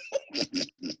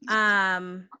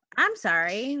 I'm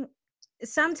sorry.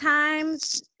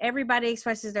 Sometimes everybody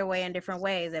expresses their way in different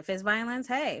ways. If it's violence,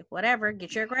 hey, whatever,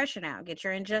 get your aggression out, get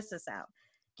your injustice out,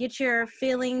 get your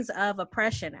feelings of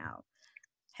oppression out.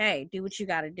 Hey, do what you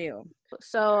got to do.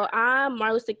 So I'm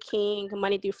Martin Luther King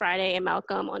Monday through Friday and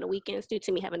Malcolm on the weekends due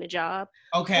to me having a job.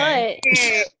 Okay. But,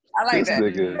 I like that.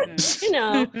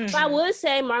 But I would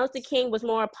say Martin Luther King was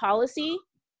more policy.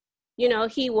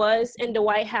 He was in the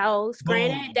White House.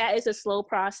 Granted, that is a slow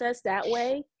process that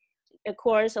way. Of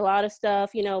course, a lot of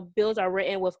stuff, bills are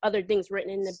written with other things written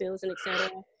in the bills and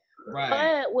etc. Right.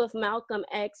 But with Malcolm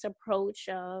X approach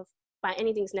of by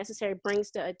anything's necessary brings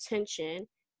the attention,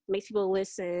 makes people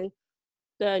listen,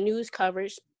 the news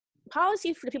coverage.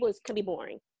 Policy for the people can be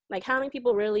boring. Like how many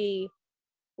people really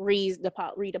read the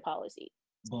policy?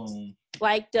 Boom.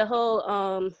 Like the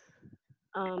whole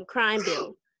crime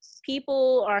bill.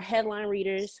 People are headline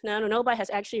readers. Now, nobody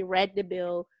has actually read the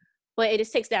bill, but it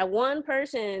just takes that one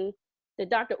person, the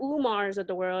Dr. Umars of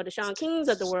the world, the Sean Kings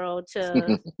of the world,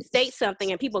 to state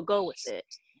something and people go with it.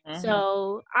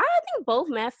 So I think both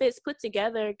methods put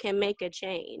together can make a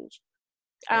change.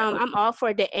 I'm all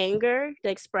for the anger, the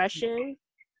expression.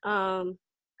 I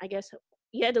guess,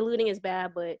 the looting is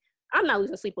bad, but I'm not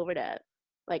losing sleep over that.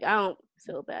 Like, I don't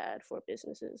feel bad for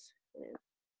businesses.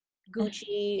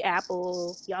 Gucci,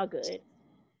 Apple, y'all good.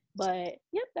 But,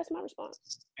 yep, that's my response.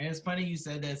 And it's funny you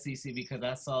said that, Cece, because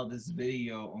I saw this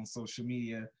video on social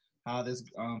media how this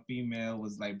female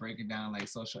was like breaking down like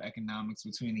social economics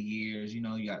between the years. You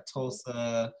got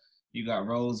Tulsa, you got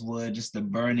Rosewood, just the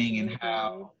burning and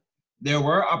how there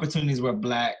were opportunities where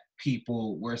Black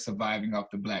people were surviving off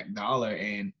the Black dollar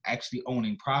and actually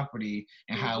owning property,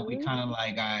 and how we kind of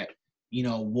like got,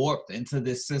 warped into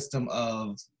this system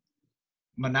of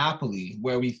monopoly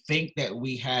where we think that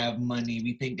we have money,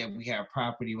 we think that we have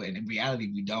property, and in reality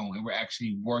we don't, and we're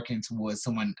actually working towards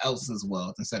someone else's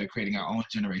wealth instead of creating our own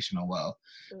generational wealth.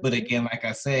 But again, like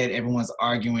I said, everyone's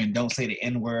arguing don't say the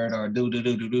N-word or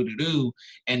do,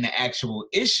 and the actual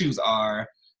issues are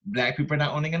Black people are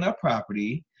not owning enough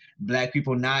property, Black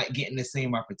people not getting the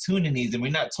same opportunities, and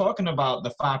we're not talking about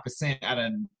the 5% out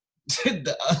of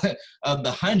the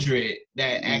 100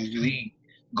 that actually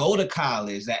go to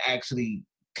college, that actually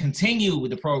continue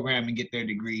with the program and get their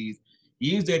degrees.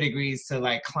 use their degrees to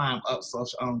like climb up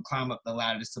the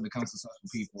ladder just to become successful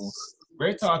people.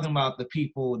 We're talking about the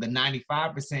people, the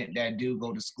 95% that do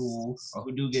go to school or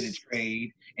who do get a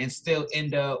trade and still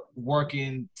end up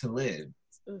working to live.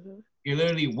 Mm-hmm. You're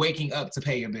literally waking up to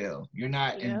pay your bill. You're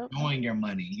not enjoying your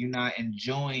money. You're not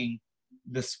enjoying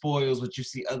the spoils which you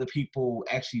see other people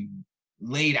actually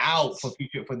laid out for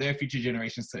their future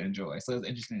generations to enjoy. So it's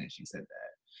interesting that she said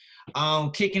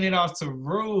that. Kicking it off to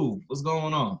Rue. What's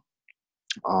going on?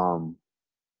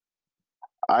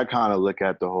 I kind of look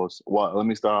at the whole. Well, let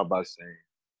me start off by saying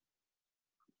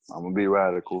I'm gonna be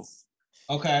radical.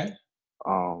 Okay.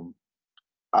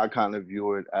 I kind of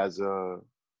view it as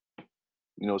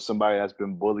somebody that's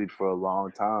been bullied for a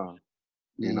long time.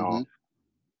 You know,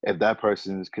 if that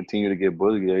person is continue to get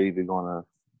bullied, they're either gonna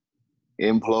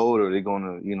implode or they're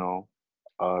gonna,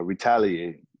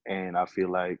 retaliate. And I feel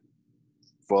like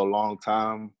for a long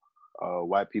time,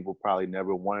 white people probably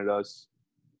never wanted us.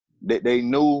 They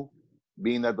knew,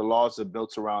 being that the laws are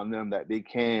built around them, that they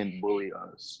can bully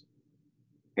us.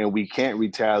 And we can't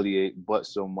retaliate but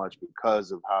so much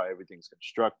because of how everything's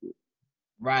constructed.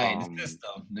 Right, the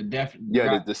system.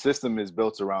 The system is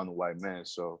built around the white man.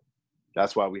 So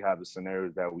that's why we have the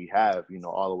scenarios that we have,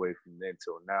 all the way from then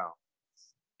till now.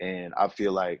 And I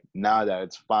feel like now that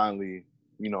it's finally,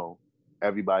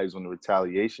 everybody's on the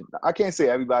retaliation. I can't say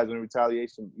everybody's on the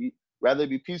retaliation, rather it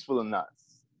be peaceful or not.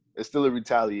 It's still a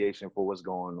retaliation for what's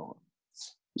going on.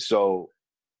 So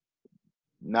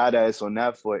now that it's on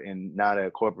that foot, and now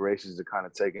that corporations are kind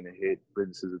of taking a hit,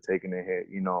 businesses are taking a hit,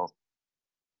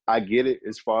 I get it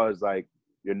as far as like,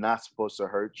 you're not supposed to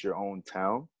hurt your own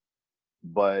town.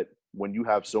 But when you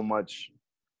have so much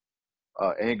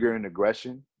anger and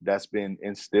aggression that's been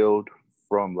instilled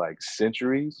from like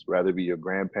centuries, rather it be your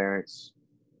grandparents,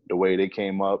 the way they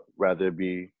came up, rather it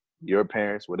be your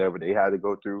parents, whatever they had to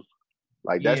go through,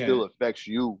 like that still affects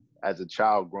you as a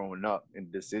child growing up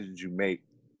and decisions you make.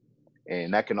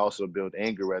 And that can also build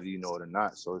anger whether you know it or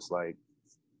not. So it's like,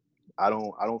 I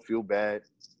don't feel bad.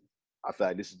 I feel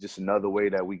like this is just another way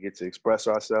that we get to express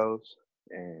ourselves.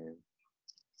 And,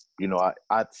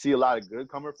 I see a lot of good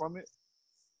coming from it.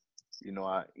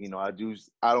 I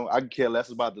can care less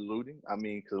about the looting. I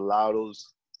mean, because a lot of those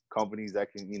companies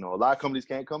that can, a lot of companies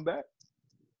can't come back.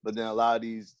 But then a lot of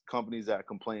these companies that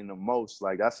complain the most,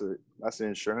 like that's an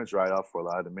insurance write-off for a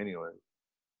lot of them anyway.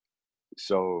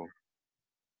 So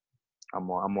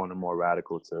I'm on a more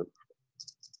radical tip.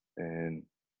 And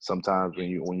sometimes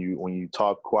when you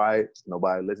talk quiet,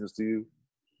 nobody listens to you.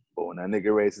 But when that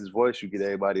nigga raises his voice, you get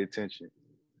everybody's attention.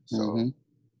 So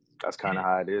that's kind of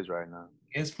how it is right now.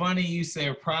 It's funny you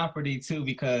say property too,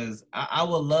 because I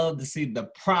would love to see the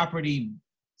property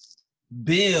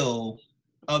bill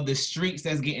of the streets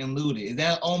that's getting looted. Is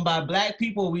that owned by Black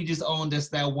people, or we just own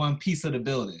just that one piece of the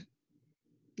building?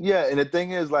 Yeah, and the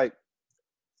thing is, like,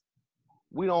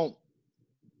 we don't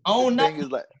own nothing.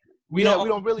 Is like, we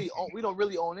don't really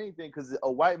own anything, because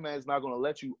a white man's not going to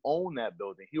let you own that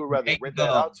building. He would rather rent that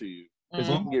out to you, because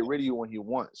he can get rid of you when he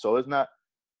wants. So it's not.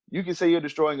 You can say you're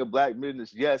destroying a Black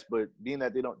business, yes, but being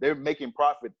that they're making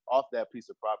profit off that piece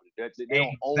of property. They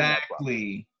don't own that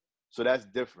property. So that's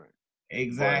different.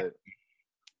 Exactly.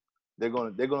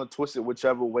 But they're gonna twist it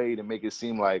whichever way to make it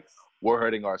seem like we're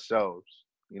hurting ourselves.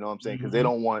 You know what I'm saying? Because they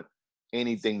don't want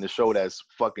anything to show that's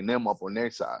fucking them up on their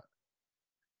side.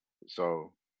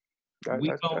 So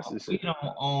we don't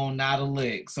own not a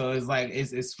lick. So it's like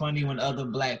it's funny when other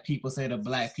Black people say to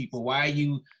Black people, "Why are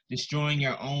you destroying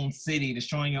your own city,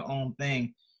 destroying your own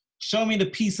thing? Show me the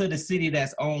piece of the city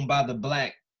that's owned by the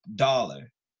Black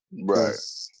dollar." Right.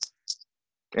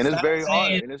 And it's very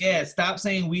hard. Stop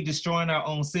saying we destroying our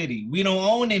own city. We don't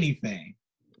own anything.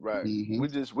 Right. We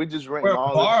just renting. We're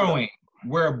borrowing.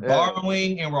 We're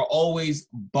borrowing, and we're always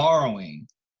borrowing.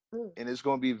 And it's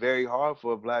going to be very hard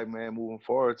for a Black man moving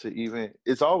forward to even.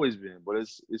 It's always been, but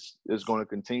it's going to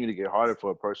continue to get harder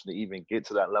for a person to even get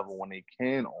to that level when they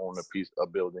can own a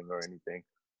building or anything,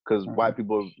 because white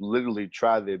people literally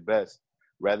try their best.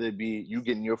 Rather it be you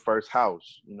getting your first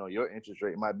house, your interest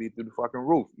rate might be through the fucking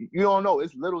roof. You don't know.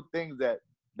 It's little things that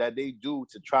they do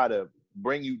to try to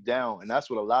bring you down. And that's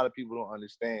what a lot of people don't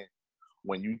understand.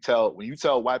 When you tell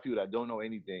white people that don't know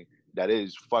anything, that it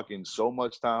is fucking so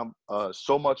much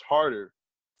harder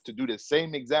to do the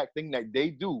same exact thing that they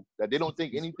do, that they don't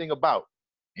think anything about.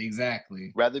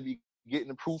 Exactly. Rather be getting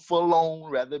approved for a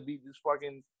loan, rather be just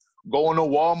fucking going to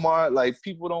Walmart. Like,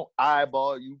 people don't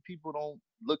eyeball you. People don't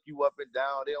look you up and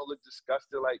down. They don't look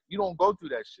disgusted. Like, you don't go through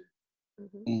that shit.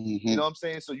 You know what I'm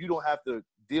saying? So you don't have to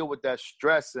deal with that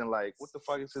stress and like, what the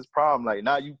fuck is his problem? Like,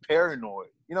 now you paranoid.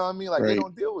 You know what I mean? Like, they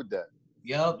don't deal with that.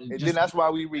 Yep. And then that's why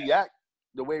we react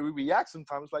the way we react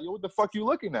sometimes, it's like, yo, what the fuck you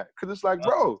looking at? Because it's like,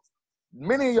 bro,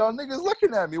 many of y'all niggas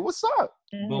looking at me. What's up?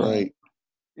 Right.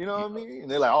 You know what I mean?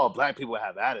 And they're like, oh, black people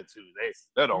have attitude.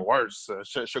 They're the worst.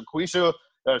 Shaquisha,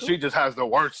 she just has the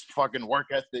worst fucking work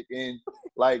ethic. And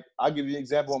like, I'll give you an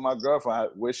example of my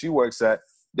girlfriend, where she works at.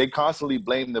 They constantly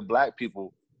blame the black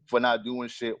people for not doing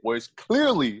shit, where it's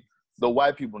clearly the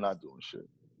white people not doing shit.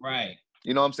 Right.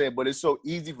 You know what I'm saying? But it's so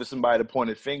easy for somebody to point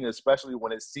a finger, especially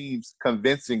when it seems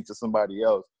convincing to somebody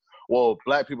else. Well,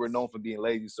 black people are known for being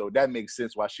lazy, so that makes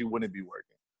sense why she wouldn't be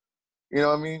working. You know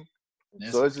what I mean?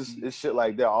 So it's shit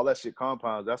like that. All that shit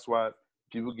compounds. That's why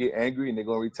people get angry and they're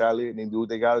gonna retaliate and they do what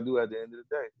they gotta do at the end of the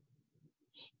day.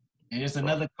 And just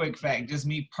another quick fact, just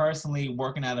me personally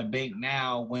working at a bank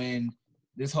now, when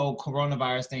this whole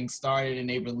coronavirus thing started and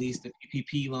they released the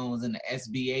PPP loans and the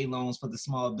SBA loans for the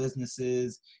small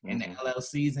businesses and the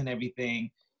LLCs and everything,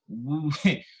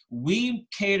 we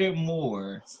catered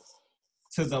more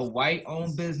to the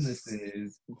white-owned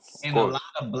businesses, and a lot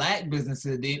of black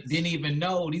businesses didn't even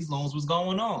know these loans was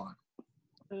going on.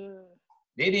 We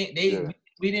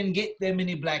didn't get that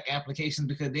many black applications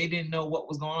because they didn't know what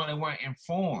was going on. They weren't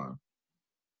informed.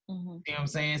 You know what I'm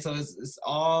saying? So it's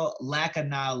all lack of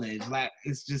knowledge. Like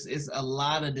it's a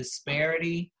lot of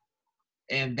disparity,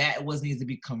 and that what needs to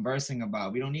be conversing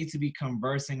about. We don't need to be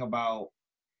conversing about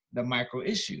the micro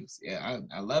issues. Yeah,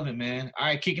 I love it, man. All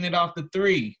right, kicking it off the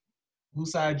 3.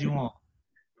 Whose side you on?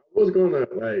 I was gonna,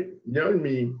 like, young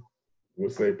me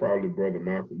would say probably Brother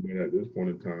Malcolm, but at this point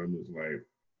in time, it's like,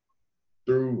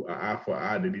 through an eye for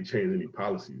eye, did he change any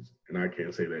policies? And I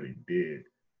can't say that he did.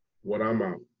 What I'm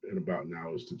out and about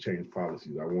now is to change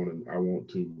policies. I want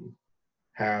to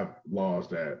have laws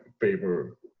that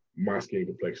favor my skin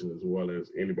complexion as well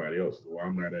as anybody else's, or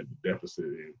I'm not at the deficit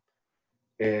in.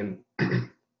 And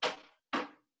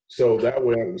so that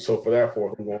way, so for that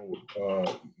forth, I'm going with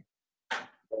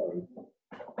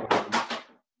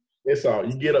it's all,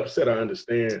 you get upset, I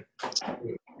understand.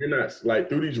 You're not, like,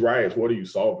 through these riots, what are you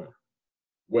solving?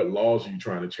 What laws are you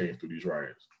trying to change through these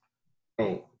riots?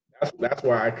 That's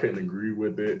why I couldn't agree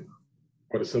with it,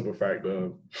 for the simple fact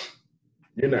of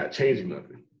you're not changing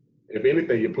nothing. If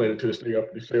anything, you're playing into the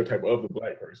stereotype of the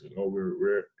black person. Oh,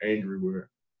 we're angry, we're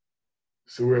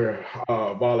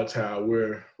volatile,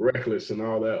 we're reckless, and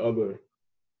all that other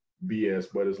BS.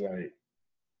 But it's like,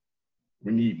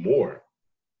 we need more.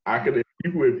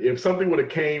 If something would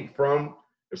have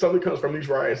if something comes from these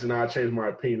riots, then I'll change my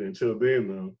opinion. Until then,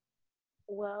 though.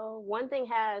 Well, one thing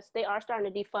they are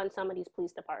starting to defund some of these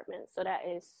police departments, so that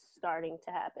is starting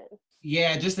to happen.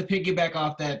 Yeah, just to piggyback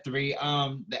off that 3,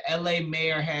 the LA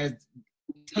mayor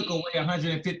took away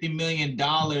 $150 million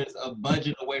of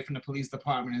budget away from the police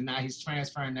department, and now he's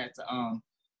transferring that to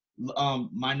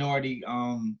minority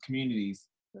communities.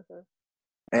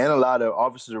 And a lot of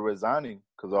officers are resigning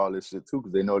because of all this shit too,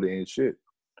 because they know they ain't shit,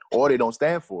 or they don't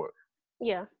stand for it.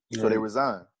 Yeah. So they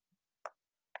resign.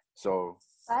 So.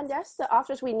 And that's the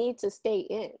officers we need to stay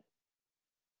in.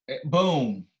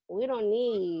 Boom. We don't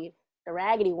need the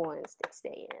raggedy ones to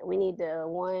stay in. We need the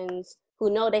ones who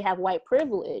know they have white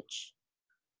privilege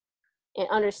and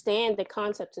understand the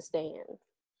concept to stay in.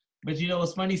 But you know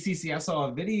what's funny, Cece? I saw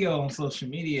a video on social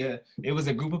media. It was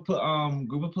a group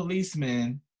of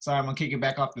policemen. Sorry, I'm gonna kick it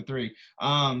back off the 3.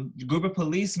 Group of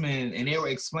policemen, and they were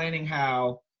explaining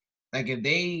how, like, if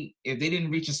they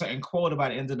didn't reach a certain quota by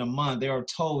the end of the month, they were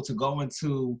told to go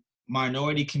into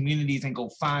minority communities and go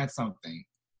find something.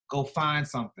 And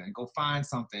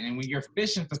when you're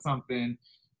fishing for something,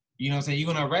 you know what I'm saying,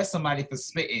 you're gonna arrest somebody for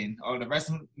spitting, or the rest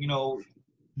of,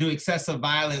 do excessive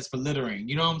violence for littering.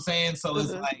 You know what I'm saying? So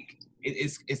it's like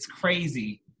it's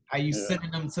crazy how you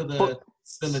sending them to the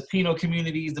Latino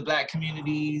communities, the black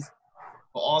communities,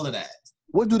 for all of that.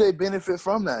 What do they benefit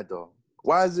from that though?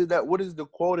 Why is it that? What is the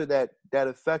quota that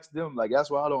affects them? Like, that's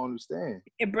what I don't understand.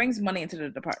 It brings money into the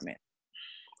department.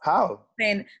 How?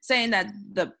 Saying that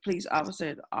the police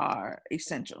officers are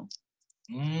essential.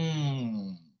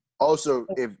 Also,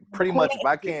 if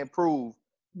I can't prove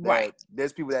that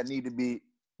there's people that need to be,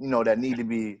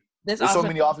 there's so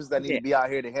many officers that need to be out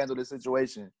here to handle this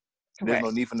situation. Correct. There's no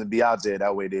need for them to be out there.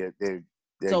 That way they get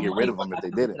rid of them if they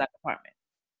didn't.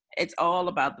 It's all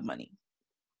about the money.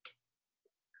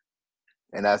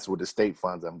 And that's what the state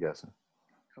funds, I'm guessing.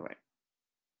 Correct.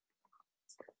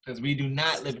 Because we do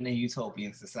not live in a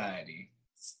utopian society.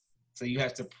 So you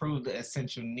have to prove the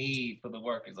essential need for the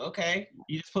workers. Okay,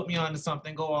 you just put me on to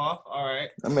something, go off. All right.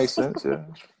 That makes sense, yeah.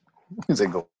 You say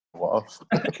go off.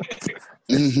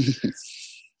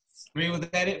 Bree, was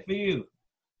that it for you?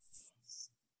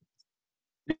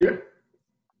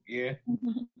 Yeah.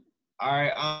 All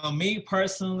right. Me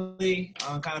personally,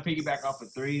 kind of piggyback off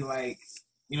of 3. Like,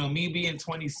 me being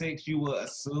 26, you will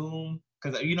assume,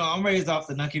 because, I'm raised off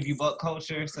the Nucky View Buck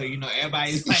culture, so,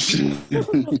 everybody's like, they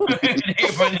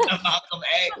running to Malcolm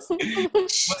X.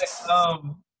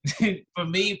 But for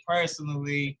me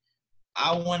personally,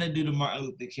 I want to do the Martin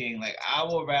Luther King. Like, I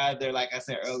would rather, like I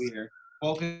said earlier,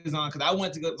 focus on, because I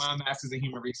went to get my master's in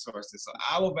human resources, so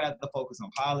I would rather focus on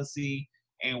policy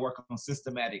and work on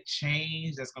systematic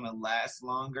change that's going to last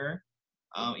longer.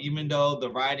 Even though the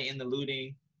rioting and the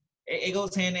looting, it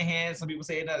goes hand in hand. Some people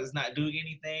say it's not doing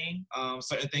anything.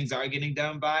 Certain things are getting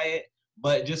done by it,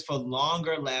 but just for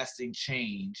longer lasting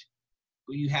change,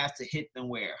 you have to hit them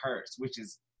where it hurts, which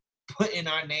is putting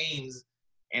our names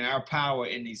and our power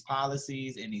in these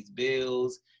policies, in these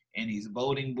bills, in these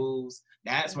voting booths.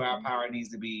 That's where our power needs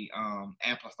to be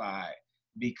amplified,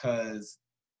 because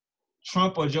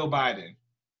Trump or Joe Biden,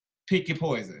 pick your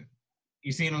poison.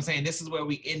 You see what I'm saying? This is where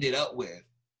we ended up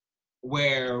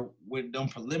where with them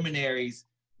preliminaries,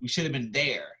 we should have been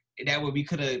there. That way we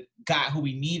could have got who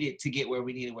we needed to get where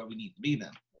we need to be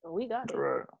them. We got it.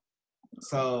 Right.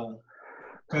 So,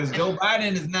 because Joe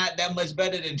Biden is not that much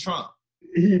better than Trump.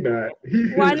 He not.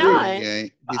 Why not? Yeah,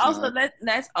 But also,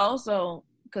 that's also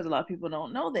because a lot of people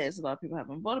don't know this. A lot of people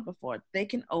haven't voted before. They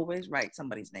can always write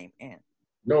somebody's name in.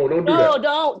 No, don't do No, that.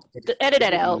 don't edit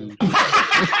that out. Edit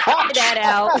that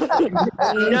out.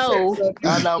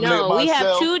 No, we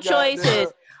have two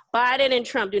choices: Biden and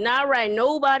Trump. Do not write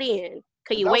nobody in.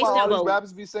 Cause you waste all the these vote.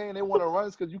 rappers be saying they want to run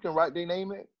because you can write their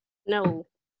name in. No.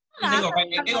 They gonna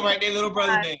write their little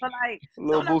brother name. But like,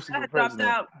 Little some of Boosie them for that dropped president.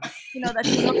 out, that you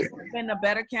know would have been a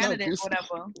better candidate, Boosie.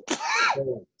 whatever.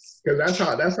 Because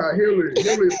that's how Hillary.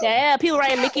 Yeah, people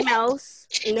writing Mickey Mouse.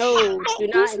 No,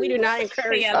 we do not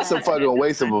encourage Yeah, That's a that. fucking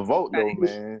waste of a vote, though,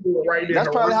 man. That's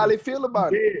probably how they feel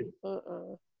about it.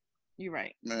 You're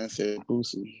right. Man said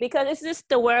Boosie. Because it's just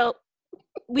the world.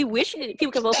 We wish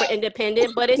people could vote for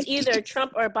independent, but it's either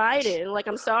Trump or Biden. Like,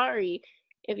 I'm sorry.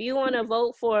 If you want to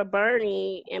vote for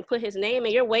Bernie and put his name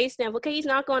in, you're wasting, because he's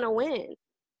not going to win.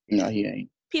 No, he ain't.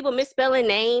 People misspelling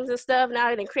names and stuff.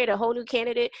 Now they create a whole new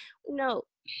candidate. No.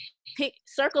 Pick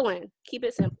circling. Keep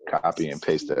it simple. Copy and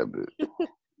paste that bit.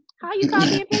 How you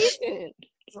copy and pasting?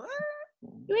 What?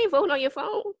 You ain't voting on your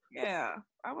phone. Yeah,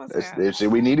 I was. That's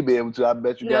shit we need to be able to. I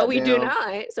bet you. No, we do goddamn-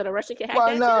 not. So the Russian can hack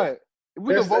Why that not? too? If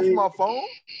we can vote from our phone,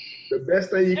 The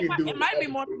best thing you can do. It might be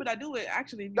more people that do it,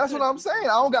 actually. that's what I'm saying. I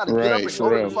don't got to get up Right, and go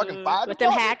to the for fucking fire With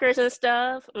them department. hackers and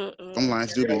stuff. Them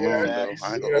lines do be long, though.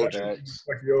 I ain't gonna hold you.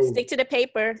 Stick to the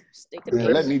paper. Stick to Yeah,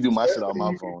 paper. let me do my shit on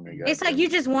my phone, nigga. It's like you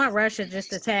just want Russia just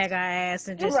to tag our ass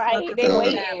and just Right. fuck They us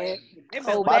waiting.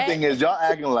 Hold My back. thing is, y'all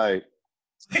acting like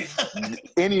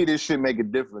any of this shit make a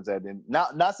difference at the end.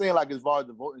 Not saying like as far as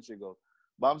the voting shit goes,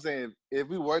 but I'm saying if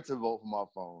we were to vote from our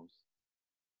phones,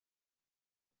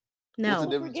 what's the No.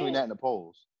 difference between that and the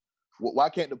polls? Why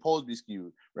can't the polls be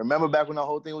skewed? Remember back when the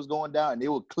whole thing was going down and they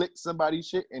would click somebody's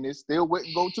shit and it still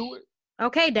wouldn't go to it?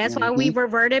 Okay, that's why we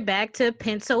reverted back to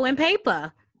pencil and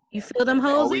paper. You feel them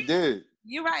Oh, hoes? we did.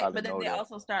 You're right, I but then didn't they know that.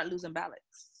 also start losing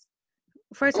ballots.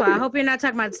 First of all, I hope you're not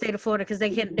talking about the state of Florida because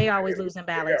they always losing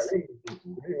ballots.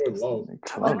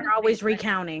 They're always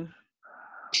recounting.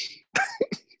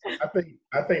 I think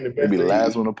the They best be the thing.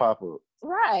 last one to pop up.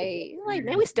 Right. Like,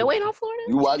 man, we still waiting on Florida?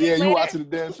 You Later. watching the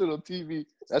damn shit on TV.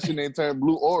 That shit ain't turned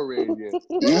blue or red yet.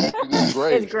 It's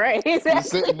gray. It's great. You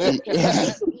sitting there.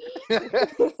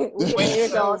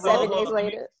 Years old, 7 days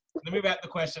later. Let me wrap the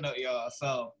question up, y'all.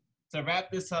 So to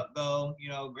wrap this up, though,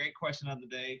 great question of the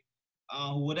day.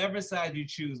 Whatever side you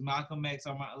choose, Malcolm X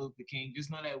or Martin Luther King,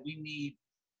 just know that we need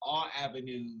all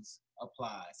avenues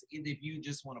apply. So either if you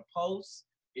just want to post,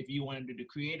 if you want to do the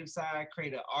creative side,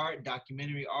 creative art,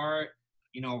 documentary art,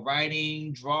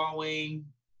 writing, drawing,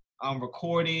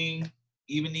 recording,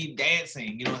 even need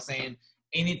dancing, you know what I'm saying?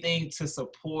 Anything to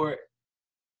support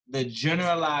the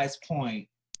generalized point,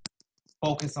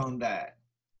 focus on that.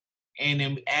 And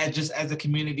then as a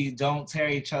community, don't tear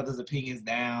each other's opinions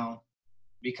down,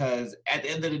 because at the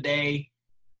end of the day,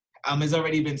 it's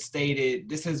already been stated,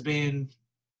 this has been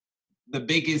the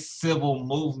biggest civil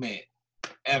movement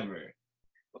ever.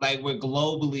 Like, we're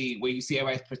globally, where you see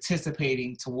everybody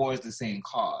participating towards the same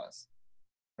cause.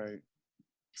 Right.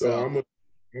 So I'm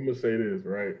gonna say this,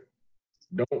 right?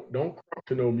 Don't crop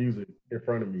to no music in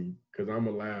front of me because I'm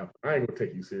gonna laugh. I ain't gonna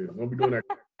take you serious. Don't be doing that.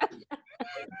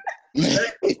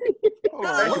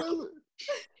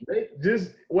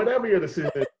 Just whatever your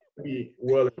decision is, be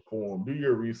well informed. Do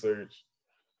your research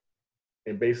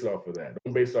and base it off of that.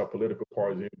 Don't base it off political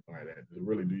parties or anything like that. Just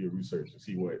really do your research and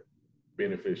see what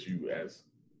benefits you as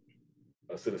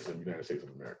a citizen of the United States of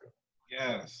America.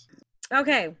 Yes.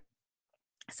 Okay.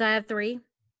 So I have 3.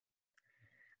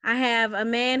 I have a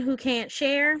man who can't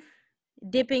share,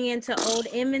 dipping into old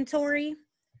inventory.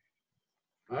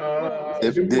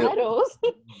 Dip. Titles.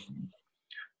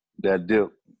 That dip.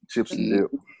 Chips and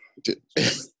dip.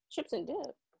 Chips and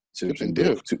dip. Chips and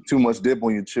dip. Too much dip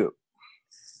on your chip.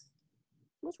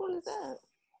 Which one is that?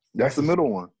 That's the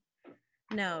middle one.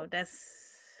 No, that's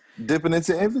Dipping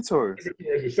into inventory.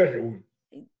 Inventory is the second one.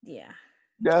 yeah.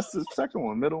 That's the second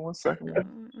one. Middle one, second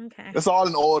one. Okay. It's all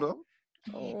in order.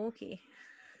 Okay.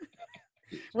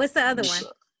 What's the other one?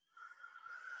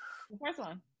 The first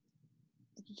one.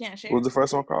 You can't share. What was the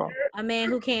first one called? A man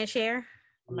who can't share.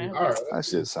 All right. That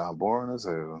shit sound boring as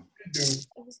hell.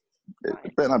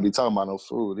 It better not be talking about no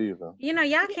food either. You know,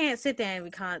 y'all can't sit there and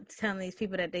be telling these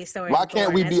people that they story. Why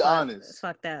can't we be honest? It's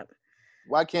fucked up.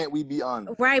 Why can't we be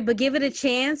honest? Right, but give it a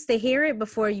chance to hear it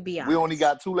before you be honest. We only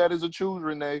got 2 letters to choose,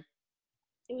 Renee.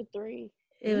 It was 3.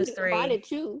 It was You 3. Find it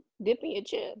 2. Dip in your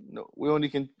chip. No, we only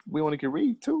can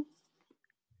read 2.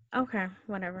 Okay,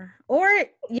 whatever. Or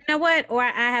you know what? Or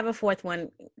I have a 4th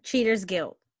one. Cheater's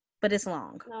guilt, but it's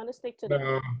long. No, let's stick to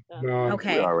the. No.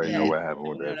 Okay. We already know good. what happened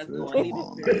with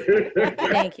that.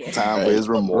 Thank you. Time for his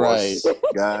remorse. Right.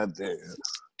 God damn.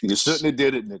 You shouldn't have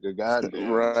did it, nigga. God damn.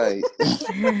 Right.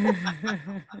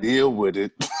 Deal with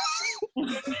it.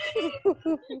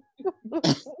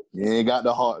 You ain't got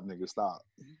the heart, nigga. Stop.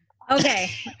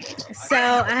 Okay,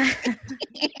 so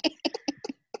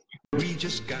We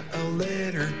just got a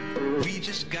letter. We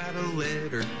just got a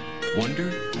letter. Wonder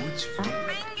who it's from.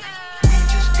 We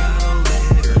just got a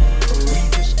letter. We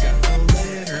just got a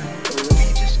letter.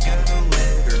 We just got a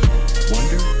letter.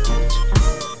 Wonder who it's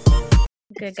from.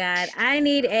 good God, I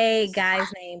need a guy's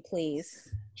name,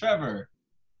 please. Trevor.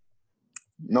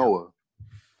 Noah.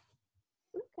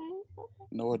 Okay.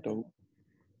 No, it don't.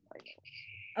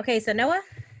 Okay, so Noah.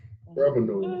 Trevor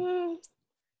knows.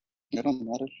 It don't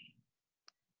matter.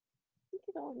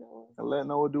 don't know. Let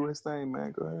Noah do his thing,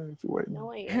 man. Go ahead if you're waiting.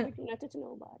 No, I ain't ever do nothing to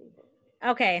nobody.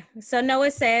 Okay, so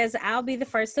Noah says, I'll be the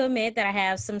first to admit that I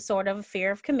have some sort of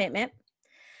fear of commitment.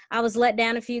 I was let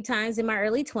down a few times in my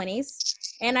early 20s,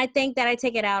 and I think that I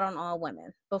take it out on all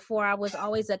women. Before, I was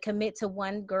always a commit to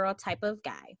one girl type of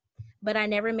guy, but I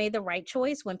never made the right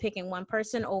choice when picking one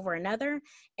person over another,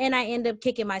 and I end up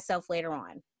kicking myself later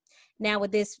on. Now,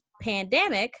 with this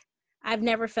pandemic, I've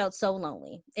never felt so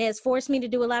lonely. It has forced me to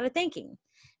do a lot of thinking.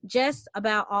 Just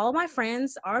about all my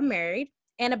friends are married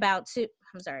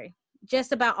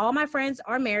just about all my friends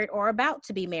are married or about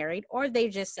to be married, or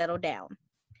they've just settled down.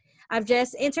 I've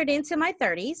just entered into my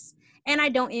 30s, and I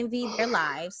don't envy their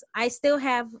lives. I still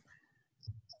have...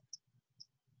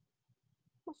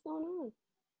 What's going on?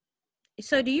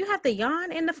 So do you have to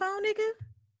yawn in the phone, nigga?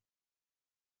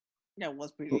 That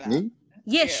was pretty loud. Me?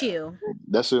 Yes, you.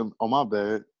 That's it. On my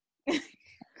bad.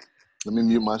 Let me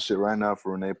mute my shit right now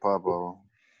for Renee Popo.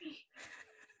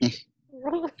 That's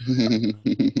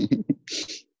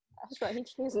right.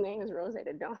 His name is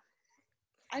Rosetta Dawn.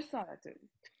 I saw that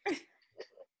too.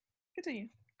 Continue.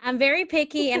 I'm very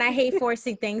picky and I hate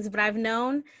forcing things, but I've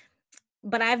known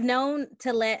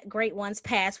to let great ones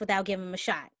pass without giving them a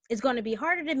shot. It's going to be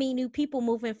harder to meet new people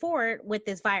moving forward with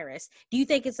this virus. Do you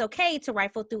think it's okay to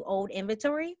rifle through old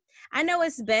inventory? I know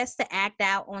it's best to act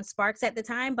out on sparks at the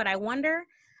time, but I wonder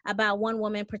about one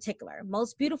woman in particular.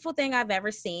 Most beautiful thing I've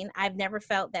ever seen. I've never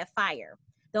felt that fire.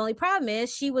 The only problem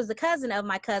is she was the cousin of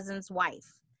my cousin's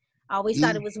wife. I always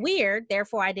thought it was weird,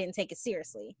 therefore I didn't take it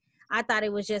seriously. I thought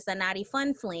it was just a naughty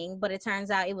fun fling, but it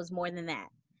turns out it was more than that.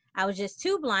 I was just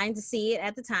too blind to see it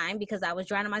at the time because I was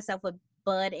drowning myself with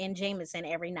Bud and Jameson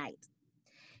every night.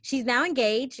 She's now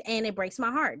engaged and it breaks my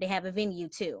heart. They have a venue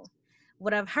too.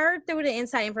 What I've heard through the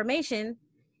inside information,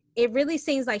 it really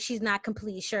seems like she's not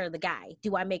completely sure of the guy.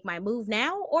 Do I make my move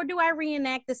now or do I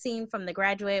reenact the scene from The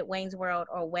Graduate, Wayne's World,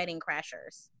 or Wedding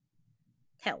Crashers?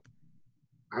 Help.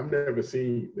 I've never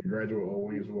seen The Graduate or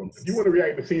Wayne's World. If you want to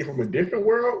react to the scene from a different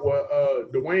world where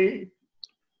Dwayne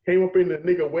came up in the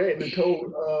nigga wedding and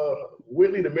told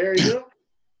Whitley to marry him,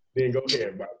 then go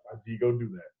ahead, you go do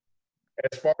that.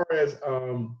 As far as,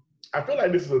 I feel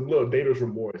like this is a little dater's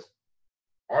remorse.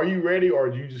 Are you ready, or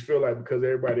do you just feel like because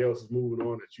everybody else is moving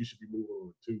on that you should be moving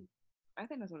on too? I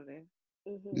think that's what it is.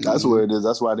 Mm-hmm. That's what it is.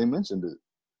 That's why they mentioned it.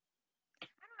 I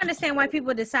don't understand why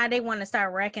people decide they want to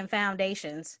start wrecking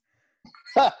foundations.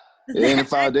 It ain't a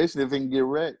foundation if it can get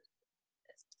wrecked.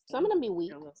 Some of them be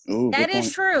weak. Ooh, That good is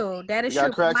point. true. That is You got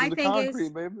true. cracks My in the thing concrete, is,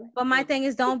 baby. but my thing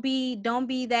is, don't be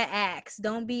that axe.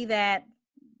 Don't be that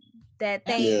thing.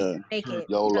 Yeah. Make it.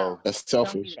 YOLO. No, That's don't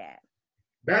be selfish. that.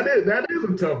 That is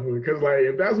a tough one because like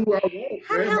if that's who I want,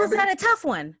 How the hell is that a tough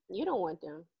one? You don't want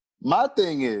them. My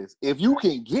thing is, if you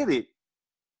can get it,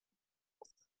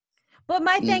 But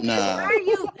my thing is, why are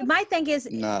you? My thing is,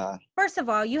 Nah. first of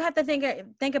all, you have to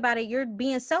think about it. You're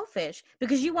being selfish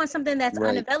because you want something that's Right.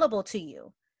 unavailable to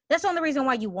you. That's the only reason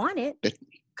why you want it,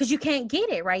 because you can't get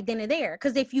it right then and there.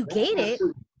 Because if you get it,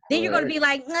 then you're going to be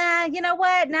like, nah, you know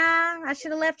what? Nah, I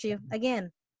should have left you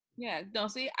again. Yeah, no,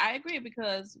 see, I agree,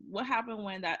 because what happened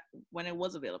when it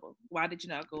was available? Why did you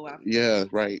not go after? Yeah,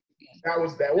 right. That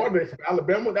one day from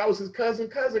Alabama. That was his cousin.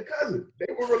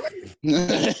 They were related.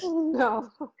 No.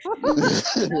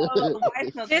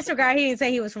 Disregard. He didn't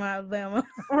say he was from Alabama.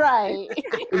 Right.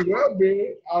 Well,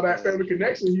 man, all that family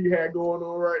connection he had going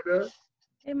on right there.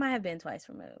 It might have been twice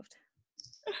removed.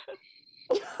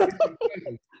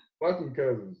 Fucking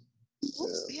cousins.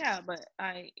 Yeah, but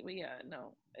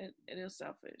no, it is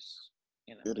selfish.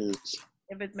 You know, It is.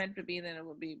 if it's meant to be, then it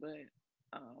will be. But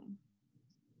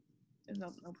there's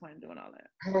no point in doing all that.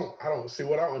 I don't see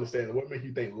what I don't understand. What makes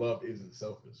you think love isn't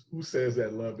selfish? Who says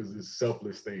that love is this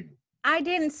selfless thing? I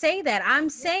didn't say that. I'm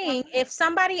saying if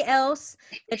somebody else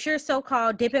that you're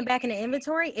so-called dipping back in the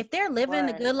inventory, if they're living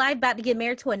a good life, about to get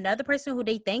married to another person who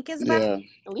they think is about,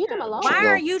 leave them alone. why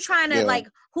are you trying to like?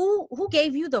 Who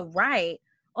gave you the right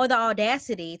or the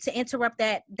audacity to interrupt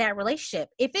that relationship?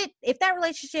 If that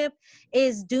relationship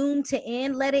is doomed to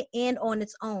end, let it end on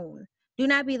its own. Do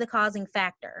not be the causing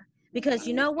factor, because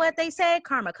you know what they say,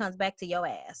 karma comes back to your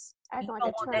ass. You don't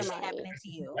want that shit happening to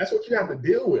you. That's what you have to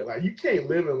deal with. Like, you can't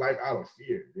live in life out of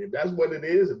fear. If that's what it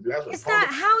is, if that's what it's not.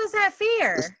 How is that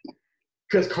fear?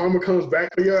 Because karma comes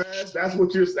back to your ass. That's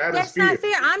what you're. That's not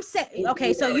fair. I'm saying.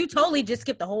 Okay, so you totally just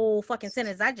skipped the whole fucking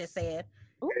sentence I just said.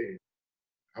 Hey,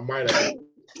 I might have.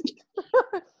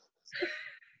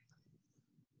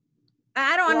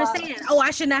 I don't understand. Oh,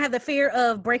 I should not have the fear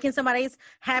of breaking somebody's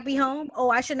happy home.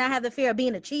 Oh, I should not have the fear of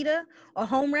being a cheater or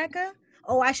home wrecker.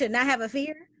 Oh, I should not have a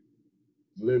fear.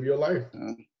 Live your life.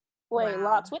 Wait,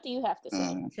 Locks, what do you have to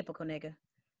say? Typical nigga.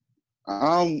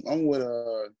 I'm with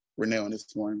Renee on this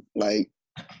one. Like,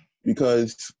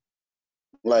 because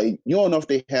like you don't know if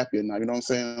they happy or not. You know what I'm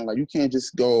saying? Like, you can't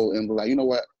just go and be like, you know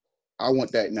what, I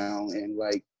want that now, and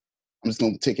like I'm just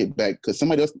gonna take it back, because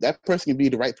somebody else, that person can be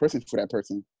the right person for that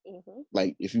person. Mm-hmm.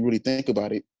 Like, if you really think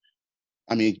about it,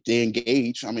 I mean, they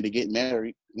engage. I mean, they get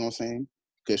married. You know what I'm saying?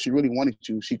 Because she really wanted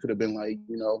you. She could have been like,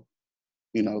 you know,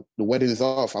 the wedding is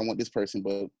off. I want this person,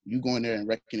 but you going there and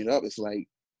wrecking it up. It's like,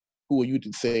 who are you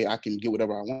to say I can get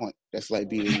whatever I want? That's like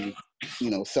being,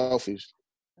 selfish.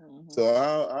 Mm-hmm. So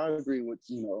I agree with,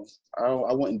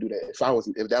 I wouldn't do that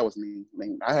if that was me. I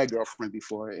mean, I had girlfriends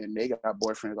before and they got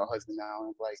boyfriends or husband now.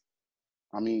 And like,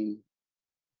 I mean,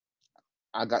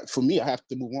 for me, I have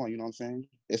to move on. You know what I'm saying?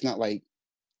 It's not like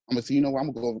I'm gonna say, I'm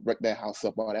gonna go wreck that house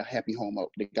up, all that happy home up.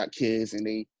 They got kids and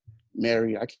they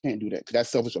married. I can't do that because that's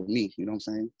selfish of me. You know what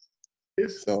I'm saying?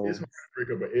 It's hard to break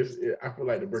up, but I feel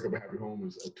like the break up a happy home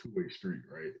is a two-way street,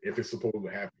 right? If it's supposed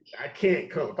to happen, I can't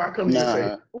come. If I come to you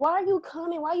and say, "Why are you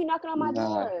coming? Why are you knocking on my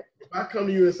door?" If I come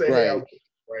to you and say, "Hey, I'm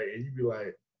right," and you be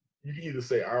like, you can either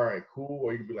say, "All right, cool,"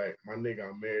 or you can be like, "My nigga,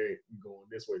 I'm married. You going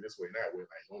this way, and that way."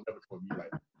 Like, don't ever come to me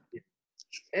like.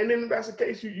 And then if that's the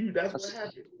case, you that's what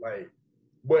happened. Like,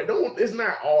 but it's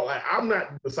not all like I'm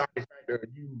not the side factor of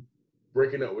you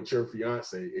breaking up with your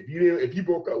fiance. If you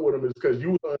broke up with him, it's because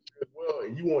you was unsure as well,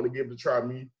 and you want to give it a try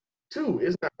me too.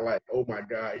 It's not like, oh my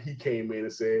God, he came in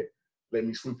and said, let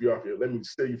me sweep you off let me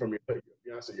steal you from your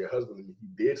fiance, your husband, and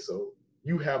he did so.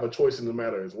 You have a choice in the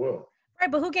matter as well. Right,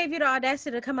 but who gave you the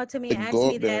audacity to come up to me and ask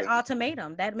me that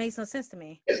ultimatum? That makes no sense to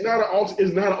me. It's not an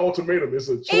ultimatum. It's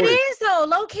a choice. It is though,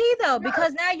 low key though,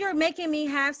 because now you're making me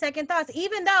have second thoughts.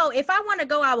 Even though if I want to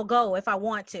go, I will go if I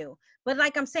want to. But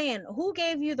like I'm saying, who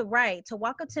gave you the right to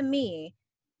walk up to me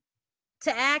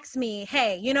to ask me,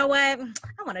 hey, you know what?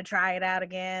 I want to try it out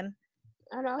again.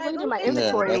 I know. I looked at my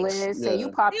inventory list and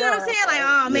you popped up. You know what I'm saying? Like,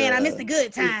 oh man, I missed the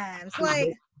good times.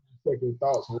 Like, second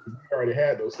thoughts. You already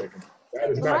had those second. That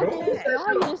is not.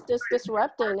 Now you just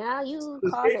disrupting. Now you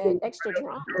causing extra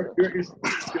drama.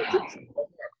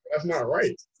 That's not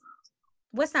right.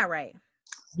 What's not right?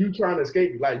 You trying to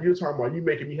escape? Like you're talking about you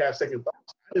making me have second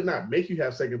thoughts. I did not make you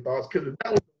have second thoughts because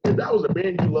if that was a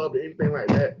man you loved or anything like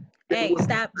that. Hey,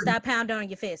 stop pounding on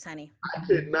your fist, honey. I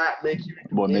did not make you.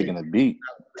 Boy, making a beat.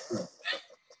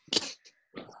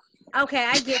 Okay,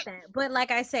 I get that, but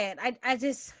like I said, I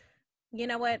just, you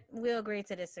know what? We'll agree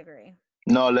to disagree.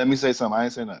 No, let me say something. I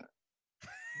ain't saying nothing.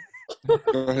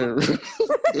 Go ahead.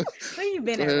 Where you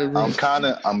been at? I'm kind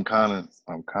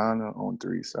of on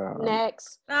three sides.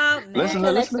 Next. Oh, listen.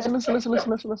 Let me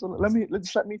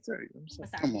tell you.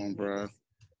 Come on, bro.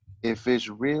 If it's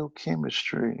real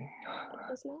chemistry,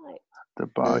 it's not. the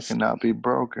bond cannot be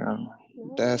broken.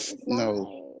 That's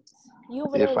no. You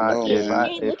over there If I looking. if She I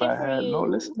ain't if looking I for had no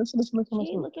you. listen. She ain't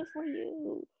Listen. looking for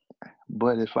you.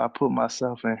 But if I put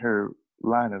myself in her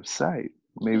line of sight,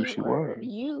 maybe she Keyword, was.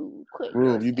 you quit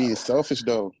Rube, you being yourself. selfish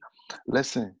though.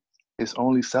 Listen, it's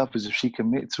only selfish if she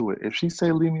commit to it. If she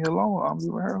say leave me alone, I'm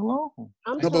leaving her alone.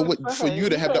 I'm No, but talking what, for her. you to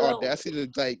Leave have her the alone. audacity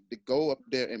to go up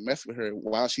there and mess with her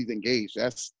while she's engaged,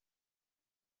 that's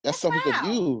That's selfish of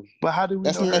foul. you. But how do we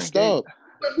That's know her messed engaged? up.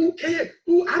 But who cares?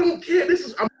 I don't care.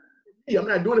 I'm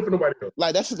not doing it for nobody else.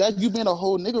 Like that you being a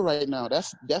whole nigga right now.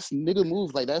 That's nigga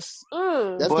move. Like that's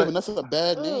Mm. But giving us a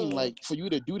bad name. Mm. Like for you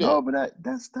to do that, no, but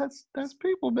that's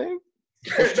people, babe.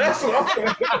 That's what I'm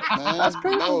saying. man. That's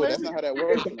people, No, that's baby. not how that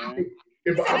works, man.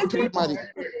 If an opportunity Somebody,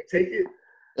 take it.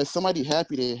 if somebody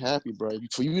happy, they happy, bro.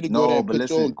 For you to go No, there and but put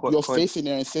listen, your face in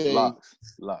there and say, Locks,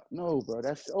 no, bro,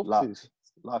 that's selfish.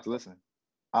 Locks, listen.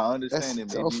 I understand That's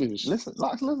it may be selfish.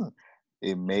 listen.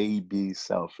 It may be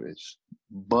selfish,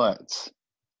 but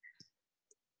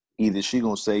either she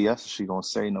gonna say yes or she gonna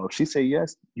say no. If she say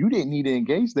yes, you didn't need to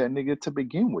engage that nigga to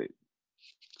begin with.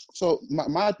 So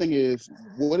my thing is,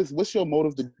 what's your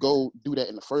motive to go do that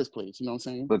in the first place? You know what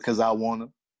I'm saying? Because I wanna.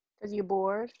 Because you're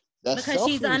bored. That's Because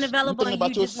she's selfish. unavailable You're and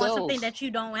thinking you about just want something yourself. that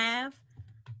you don't have.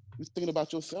 You're thinking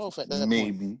about yourself at that point.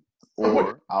 Maybe.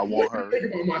 Or I want her.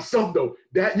 Think about myself though.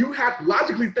 That you have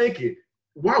logically thinking.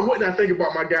 Why wouldn't I think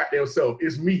about my goddamn self?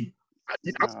 It's me.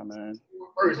 Nah, man.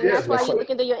 First, And yes. that's why you're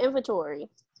looking through your inventory.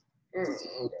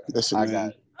 Listen, I man. got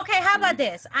it. Okay, how about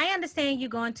this? I understand you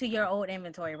going to your old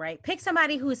inventory, right? Pick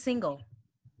somebody who is single.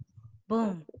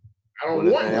 Boom. I don't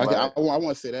Well, want listen, it. I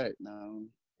want to say that. No.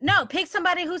 No, pick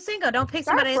somebody who's single. Don't pick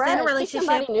Start somebody that's in a fresh. Pick relationship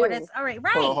somebody or new. that's all right,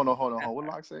 right? Hold on. What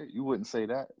Locke say? You wouldn't say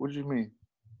that. What do you mean?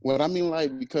 What I mean,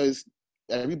 like, because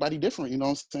everybody different, you know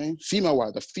what I'm saying?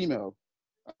 Female-wise, a female.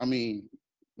 I mean,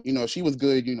 you know, she was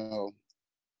good, you know.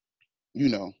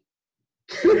 No,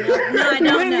 I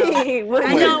don't know.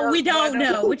 I know we don't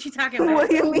know. What you talking about? What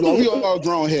do you mean? No, we all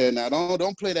grown here now.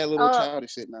 Don't play that little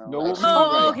childish shit now. No, Like, what she, we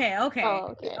Oh, like, okay.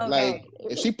 Oh, okay. like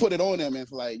if she put it on them and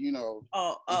like, you know,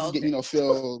 if you get, you know,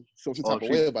 feel some type of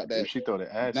way about that. If she throw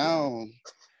the ass. Now,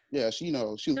 yeah, she, you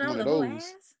know, she was Throw one the of whole those.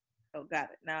 ass? Oh, got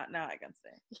it. Now I can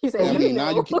say. He said, I mean,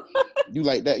 now know. you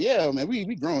like that. Yeah, man,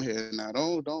 we grown here now.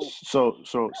 Don't. So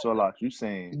Locke, you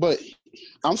saying? But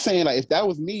I'm saying, like, if that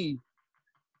was me,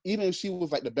 even if she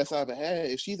was like the best I ever had,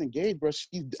 if she's engaged, bro,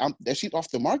 she's off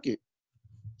the market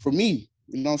for me.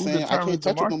 You know what I'm saying? I can't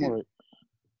touch it no more.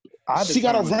 She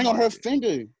got a ring on her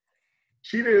finger.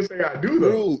 She didn't say I do though.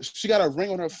 Bro, she got a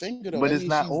ring on her finger though. But That it's means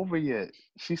not she's over yet.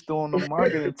 She's still on the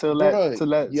market until Bruh, she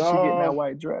getting that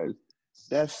white dress.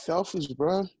 That's selfish,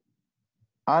 bro.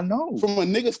 I know. From a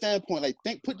nigga standpoint, like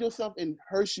put yourself in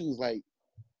her shoes. Like,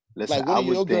 Listen, like one of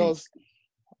your girls.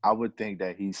 I would think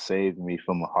that he saved me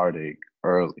from a heartache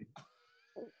early.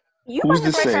 You Who's about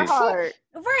to to break her say? heart.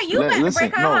 Right, you better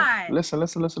break her heart. Listen.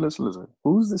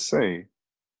 Who's to say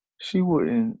she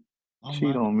wouldn't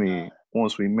cheat on me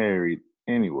once we married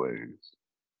anyways?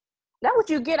 That's what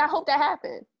you get. I hope that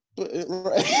happened. But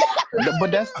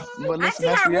I see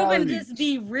how Ruben just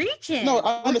be reaching. No,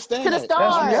 I understand To the that.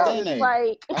 stars. I understand that.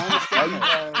 Like, I understand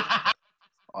that.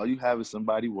 All you have is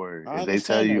somebody word. I If they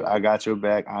tell understand you, that. I got your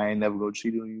back, I ain't never gonna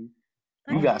cheat on you.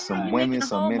 You got some women,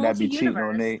 some men that be cheating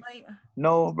on they.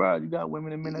 No, bro, you got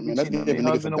women and men that be cheating on their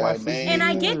husband and wife. And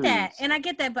I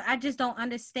get that, but I just don't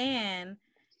understand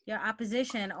your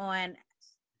opposition on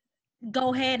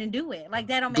go ahead and do it. Like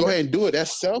that don't make Go ahead and do it.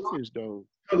 That's selfish though.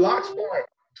 To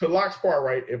Locke's part,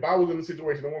 right? If I was in a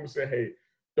situation, the woman said, "Hey,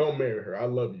 don't marry her. I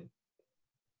love you."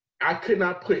 I could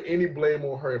not put any blame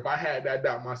on her. If I had that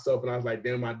doubt myself and I was like,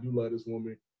 "Damn, I do love this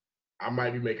woman. I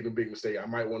might be making a big mistake. I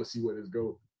might want to see where this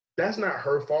goes." That's not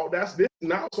her fault.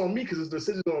 Now it's on me because it's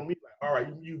decision on me. Like, all right,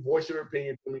 you voice your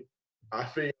opinion to me. I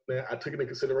feel that I took it into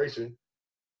consideration.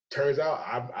 Turns out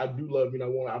I do love you. And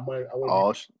I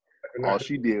want. All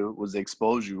she did was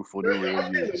expose you for the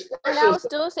real you. and I would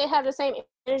still say have the same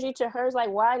energy to hers. Like,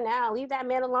 why now? Leave that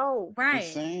man alone. Right.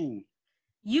 Insane.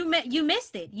 You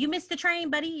missed it. You missed the train,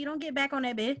 buddy. You don't get back on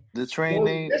that bit. The train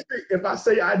ain't. If I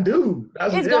say I do,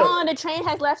 it's gone. The train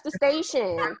has left the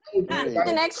station. Get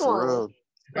the next one.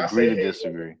 Agree to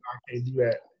disagree. I can't do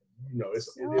that. You know,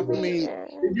 I mean,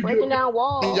 breaking down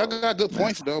walls. I mean, y'all got good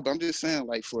points though, but I'm just saying,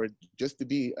 like, for just to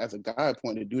be as a guy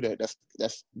point to do that,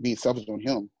 that's being selfish on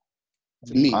him.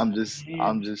 To me, I'm just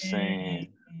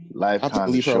saying, life I have to kind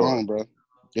of leave her short. alone, bro.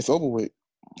 It's over with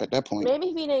at that point. Maybe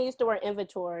if he didn't use the word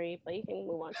inventory, but you can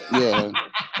move on to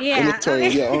Inventory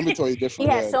is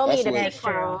different. He has so many to pick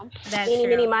from. Any,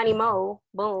 mini, money, mo.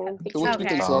 Boom. What you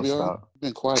think, Fabio?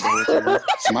 Been quiet the whole time,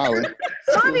 smiling.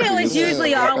 Fabio is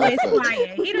usually always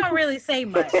quiet. He don't really say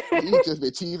much. You just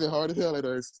been teasing hard as hell at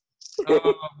us.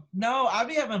 No, I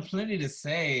be having plenty to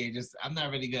say. Just I'm not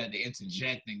really good at the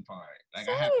interjecting part. Like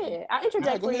I have. Say it. I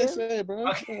interject Go for ahead, you. say it, bro.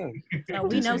 Okay. No,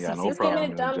 we know Decent, yeah, no Cece's Give me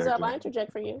problem. the thumbs up. I Interjecting.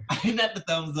 interject for you. Not the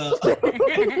thumbs up.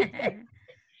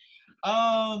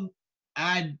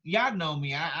 Y'all know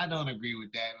me. I don't agree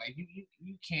with that. Like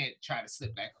you can't try to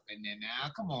slip back up in there now.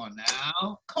 Come on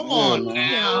now. Come on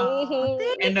now.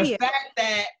 And the fact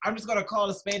that I'm just gonna call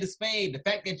a spade, the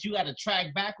fact that you got to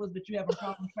track backwards, but you have a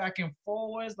problem tracking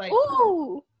forwards, like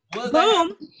Ooh. what's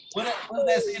Boom. what's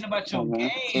that saying about your game?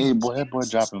 Hey, boy, that boy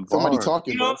dropping Somebody bars.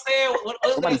 talking, You know bro. what I'm saying?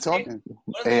 What's Somebody that saying? talking.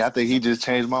 What is Hey, that I think he just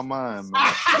changed my mind,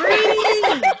 man.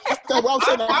 That's what I'm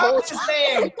saying the whole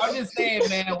time. I'm just saying,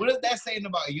 man. What is that saying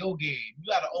about your game?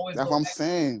 You gotta always. That's go what I'm back.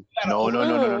 saying.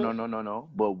 No.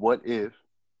 But what if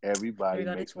everybody Here we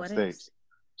go to makes what mistakes?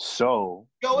 So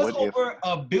Yo, it's what if over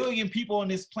 1 billion people on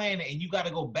this planet, and you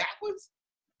gotta go backwards?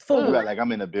 you got, like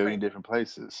I'm in a billion different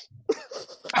places?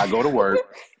 I go to work,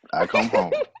 I come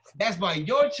home. That's by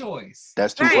your choice.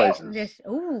 That's 2 Right. places. Just,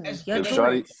 ooh, That's your If your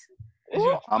Shorty- choice. That's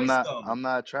your choice, I'm though.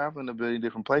 not traveling a billion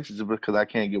different places just because I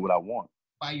can't get what I want.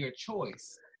 By your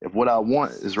choice. If what I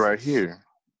want is right here,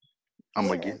 I'm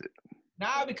gonna get it.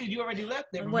 Nah, because you already left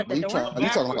there. What, Remember, the You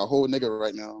talking like a whole nigga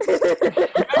right now.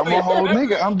 I'm a whole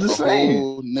nigga. I'm A just saying.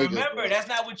 whole nigga. Remember, that's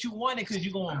not what you wanted because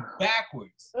you're going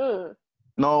backwards.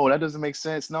 No, that doesn't make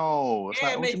sense. No, it's Yeah,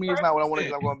 not. it What you makes mean? It's not what I perfect wanted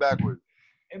because I'm going backwards.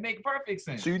 It makes perfect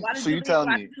sense. So you, Why did so you you leave, telling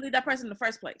why me did you leave that person in the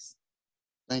first place?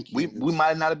 Thank you. we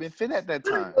might not have been fit at that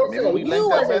time. You Maybe we linked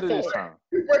up wasn't better this fit. time.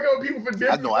 You break up people for I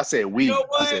different. know. I said we. You know I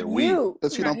what? said we. You.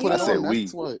 Because he don't put I it said on. we.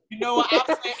 That's what. You know what?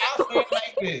 I'll say it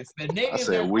like this. The niggas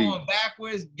said that's we. going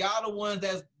backwards, y'all the ones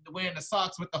that's wearing the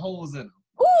socks with the holes in them.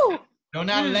 Ooh. Don't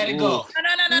not let it go.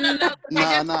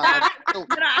 No. Nah.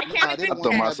 I can't They agree I with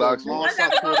throw my that. socks in. long Once I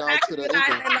socks go pulled down back to to the the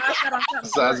ankle. they lost that on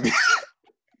something Socks good. get,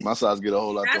 my socks get a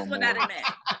whole lot. That's throw what more. that meant.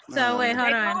 So wait, hold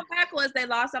They on. going backwards, they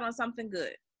lost out on something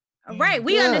good. Right,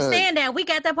 we Yeah. understand that. We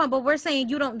got that point, but we're saying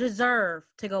you don't deserve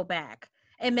to go back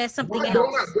and mess something Why else.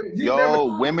 don't I- but you Yo,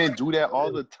 never- women do that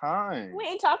all the time. We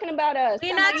ain't talking about us.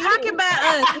 We're not talking about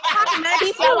us. We're talking about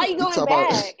So why you. you going talk about-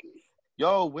 back?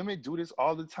 Yo, women do this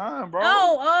all the time, bro.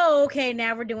 Oh, okay.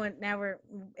 Now we're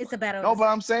it's a battle. No, but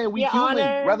I'm saying we Your human.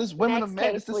 Honor, Whether it's women or next men,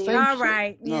 case, it's the please. same all shit.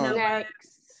 right. You No. know what? Next.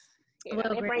 Yeah, We'll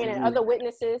they're agree. bringing in other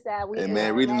witnesses that we. Hey,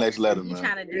 man, read the next letter, You man.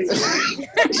 trying to do something.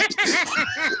 Next.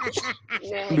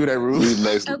 Do that, Ruth. Read the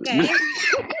next Okay.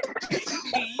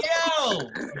 Yo,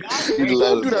 Read the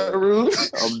letter. Don't do that,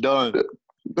 Ruth. I'm done.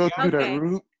 Don't do Okay. that,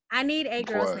 Ruth. I need a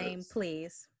girl's Quiet. name,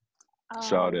 please.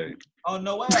 Sade. Oh,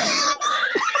 Noel.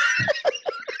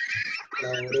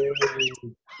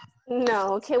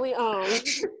 No, can we Hey,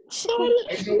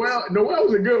 Noel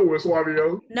was a good one,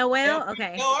 Suavio. Noel?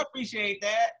 Okay. Yo, I appreciate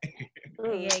that.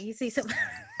 Yeah, you see some.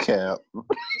 Cap.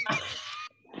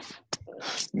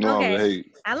 No, Okay. I'm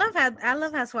hate. I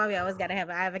love how Suave always got to have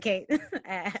an advocate.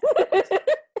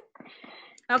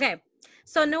 Okay.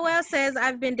 So Noel says,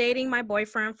 I've been dating my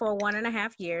boyfriend for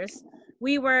 1.5 years.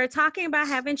 We were talking about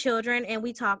having children and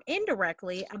we talk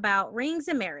indirectly about rings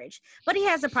and marriage, but he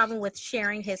has a problem with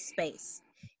sharing his space.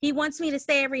 He wants me to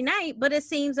stay every night, but it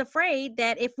seems afraid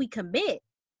that if we commit,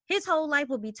 his whole life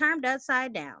will be turned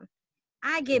upside down.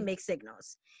 I get mixed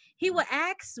signals. He will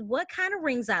ask what kind of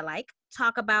rings I like,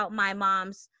 talk about my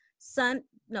mom's son,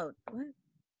 no, what?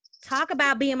 Talk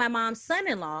about being my mom's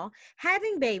son-in-law,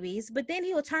 having babies, but then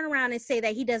he will turn around and say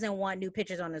that he doesn't want new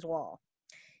pictures on his wall.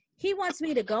 He wants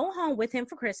me to go home with him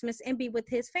for Christmas and be with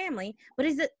his family,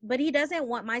 but he doesn't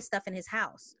want my stuff in his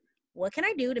house. What can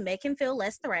I do to make him feel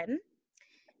less threatened?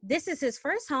 This is his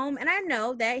first home, and I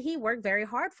know that he worked very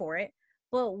hard for it,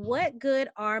 but what good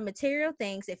are material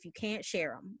things if you can't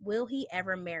share them? Will he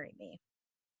ever marry me?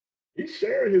 He's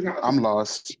sharing his house. I'm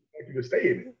lost. You to stay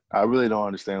in it. I really don't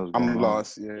understand what's going I'm on.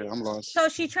 lost. Yeah, I'm lost. So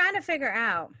she's trying to figure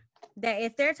out that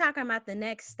if they're talking about the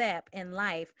next step in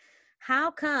life, how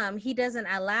come he doesn't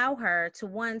allow her to,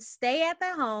 one, stay at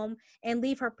the home and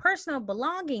leave her personal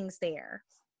belongings there?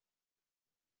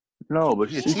 No, but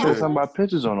she said something about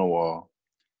pictures on the wall.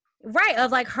 Right,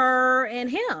 of like her and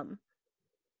him.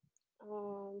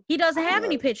 He doesn't have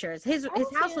any pictures. His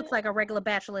house looks like a regular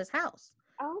bachelor's house.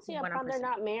 I don't see a problem. They're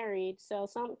not married, so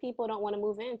some people don't want to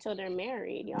move in until they're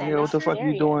married. Y'all Yeah, what the fuck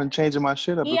you doing changing my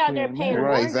shit up? He if out we there ain't paying a married?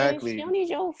 mortgage. exactly. You don't need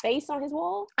your face on his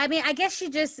wall. I mean, I guess she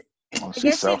just Oh, I she's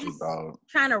guess selfish, she's dog.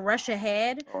 trying to rush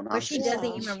ahead, Oh, now but she she's doesn't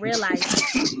selfish. even realize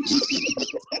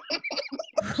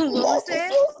what was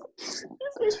that?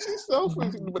 She's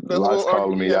selfish. But the Lot's whole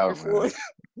calling me argument out, before- man.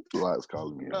 Lot's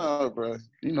calling me out. No, bro.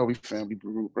 You know we family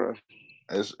group, bro.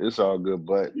 It's all good,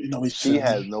 but You know we she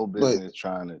has family. no But- business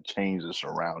trying to change the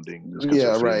surroundings. just 'cause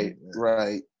Yeah, her right, family, man.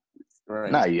 right.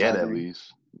 Right. Not yet, I at agree.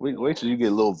 least. Wait till you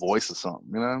get a little voice or something.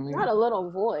 You know what I mean? Not a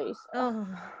little voice. Oh.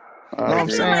 You know what I I'm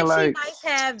feel saying? like Like, she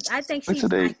might have. I think wait she's till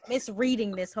they. like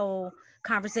misreading this whole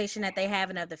conversation that they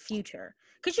having of the future.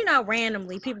 Because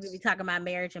randomly people could be talking about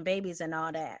marriage and babies and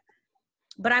all that.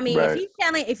 But I mean, Right.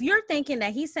 if you're thinking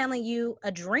that he's selling you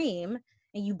a dream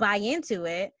and you buy into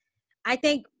it, I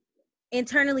think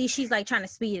internally she's like trying to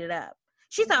speed it up.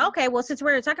 She's like, okay, well, since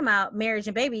we're talking about marriage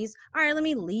and babies, all right, let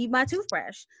me leave my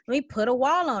toothbrush. Let me put a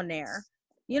wall on there.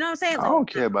 You know what I'm saying? I Like, don't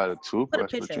care about a put a toothbrush,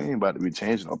 but picture. you ain't about to be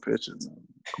changing no pictures, man.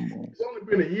 Come on. It's only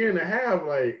been a year and a half.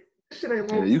 Like, this shit ain't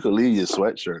Yeah, long. you could leave your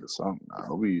sweatshirt or something.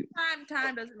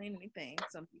 Time doesn't mean anything.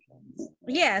 Some people.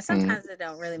 Yeah, sometimes it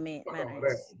don't really mean Fuck matter. all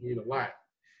that. You need a lot.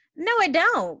 No, it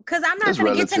don't. Because I'm not It's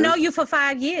going to get to know relative. you for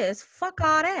 5 years. Fuck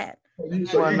all that.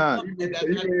 Why not? You marrying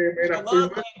a man after 3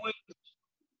 months?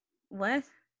 What?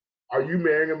 Are you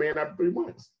marrying a man after 3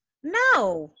 months?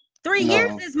 No. 3 No.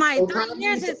 years is my So 3 time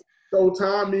years means- is So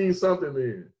time means something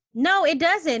then. no, it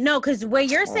doesn't. No, because what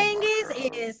you're Oh saying my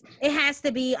is it has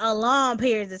to be a long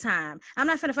period of time. I'm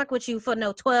not finna fuck with you for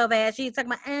no 12 ass. You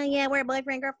talking about, yeah, we're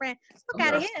boyfriend, girlfriend. Fuck I'm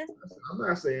out of not- here. I'm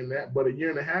not saying that, but a year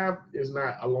and a half is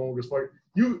not a long as fuck.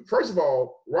 You first of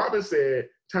all, Robin said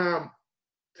time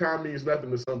means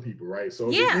nothing to some people, right? So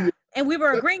Yeah. And we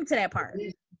were agreeing to that part.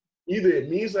 either it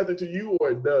means something to you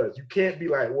or it does. You can't be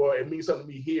like, well, it means something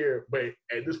to me here, but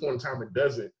at this point in time it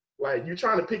doesn't. Like, you're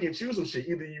trying to pick and choose some shit.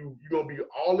 Either you're gonna be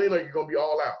all in or you're gonna be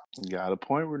all out. You got a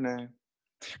point, Renee.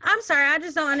 I'm sorry, I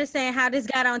just don't understand how this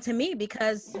got onto me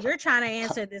because you're trying to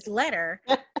answer this letter.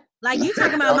 Like you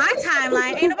talking about my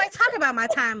timeline. Ain't nobody talking about my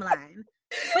timeline.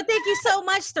 But thank you so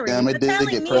much, Three. Damn, it for did telling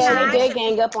get me personal. how Yeah, I they did should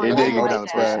gang up on It you did get like down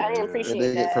that. bad. I didn't Yeah, appreciate it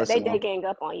did get that. They personal. did gang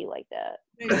up on you like that.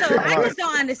 So I just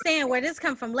don't understand where this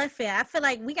come from left field. I feel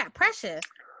like we got pressure.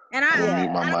 And I'm gonna I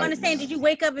mute my don't mic, understand. man. Did you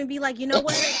wake up and be like, you know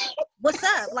what? What's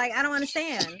up? Like, I don't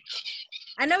understand.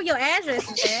 I know your address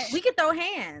is that. We could throw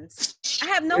hands. I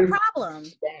have no problem.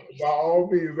 By all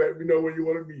means, let me know when you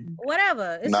want to be.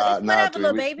 Whatever. It's Nah, whatever, Three.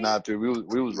 little baby. Three.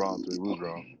 We was wrong, Three. We was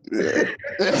wrong.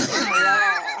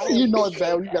 You know it's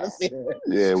bad when you gotta say that.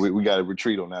 Yeah, we got to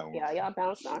retreat on that one. Yeah, y'all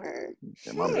bounced on her.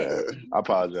 Yeah, my bad. I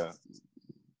apologize.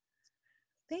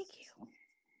 Thank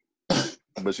you.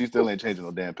 But she still ain't changing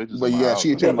no damn pictures. But in my yeah, house,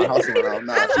 she ain't though. changing my house around.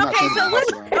 Nah, she's not Okay, changing so my house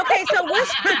what's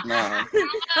around.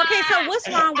 Nah. okay, so what's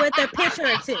wrong with a picture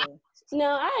or two? No,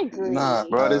 I agree. Nah,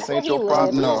 Bro, this ain't your Maybe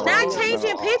problem. no. Not Oh,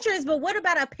 changing no. pictures, but what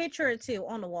about a picture or two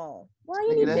on the wall? Why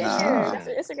you need Nigga, pictures? that's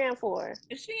That's what Instagram for.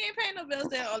 If she ain't paying no bills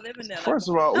there or living there, First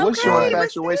of all, what's Okay, your but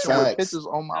infatuation still. with pictures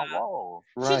on my wall?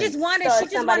 She just wanted So she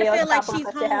if just want somebody to else feel like pop she's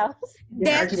up at your home. house.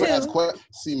 That People ask too. questions.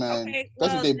 See, man, okay,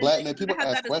 especially if they black men, then people have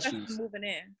ask that discussion questions. moving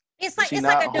in. It's like She it's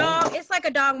like not a dog. home. It's like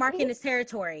a dog marking his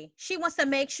territory. She wants to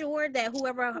make sure that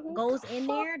whoever goes in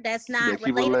there that's not keep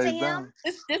her related to legs him, down.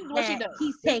 This is what she that does.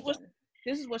 he's This is what- taken.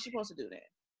 This is what she's supposed to do there.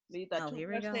 Leave that Oh, here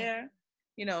we toothbrush go. there.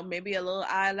 You know, maybe a little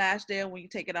eyelash there when you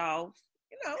take it off.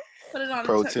 You know, put it on.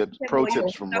 Pro the tips table where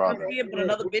from you're not gonna Robin. see it, but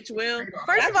another bitch will.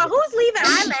 First of all, who's leaving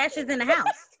eyelashes in the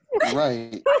house?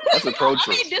 Right. That's a pro I tip.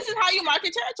 mean, this is how you mark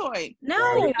your territory. No,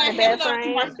 Right. You Not a can't bad have enough to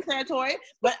frame. mark your territory,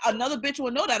 but another bitch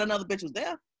will know that another bitch was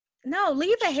there. no,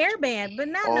 leave a hairband, but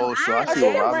not no Oh, so I Or see she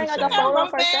what can Robin's bring like a saying. photo Rubber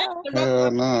of band, herself. the rubber Hell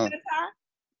band no. in the car.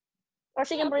 Or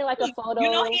she can bring like a photo.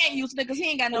 You know he ain't using it because he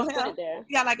ain't got no and put hair. it there.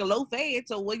 He got like a low fade,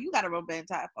 so what you got a rubber band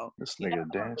tie for? This nigga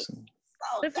dancing.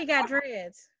 What if he got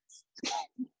dreads?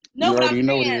 No, You but already I'm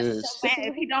know what saying, it is. so, man,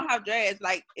 if he don't have dreads,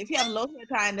 like if he have low hair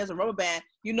tie and there's a rubber band,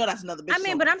 you know that's another bitch. I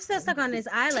mean, but I'm still stuck on this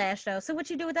eyelash though. So what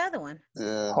you do with the other one?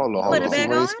 Yeah. Hold on, Put hold it back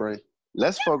on. on? Spray.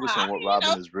 Let's focus on what you Robin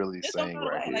know, is really just don't saying throw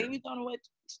it right away. Like here. if you throwing away,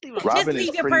 steal it. Robin is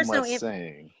leave your pretty personal much inf-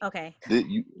 saying Okay.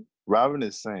 that Robin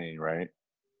is saying, right?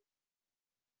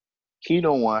 He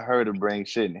don't want her to bring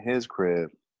shit in his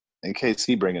crib in case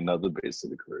he bring another bitch to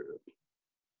the crib.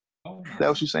 That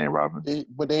what you saying, Robin?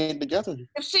 But they ain't together.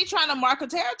 If she trying to mark a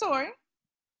territory,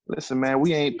 Listen, man,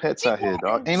 we ain't pets out here,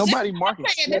 dog. Ain't nobody marking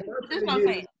I'm saying, this is what I'm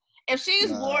saying. If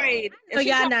she's Nah. worried, So if she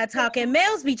y'all trying- not talking.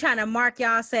 Males be trying to mark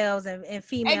yourselves and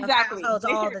female Exactly. households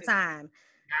They all hear the it. time.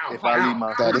 If I leave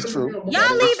my That is true. Y'all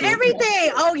That is leave true.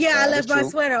 everything. Oh yeah, I That left is my true.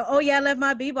 sweater. Oh yeah, I left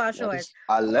my b-ball That shorts. is-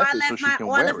 I Or left I it so left she my can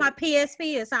or I left wear my it.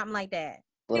 PSP or something like that.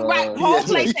 But, right, whole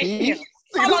place PSP? taken care of.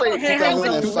 See, this ain't That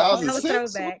was 2006.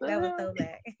 throwback. What the That was hell?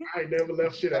 throwback. I ain't never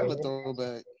left shit That out was of a it.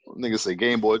 throwback. Nigga say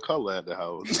Game Boy Color at the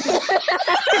house.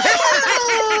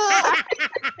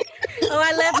 Oh,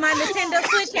 I left my Nintendo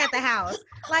Switch at the house.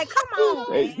 Like, come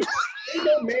on, Hey. man. Ain't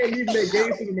no man leaving their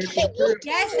game system at your crib.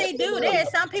 Yes, they do.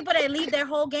 There's some people that leave their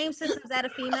whole game systems at a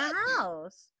female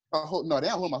house. No, they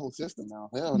don't hold my whole system now.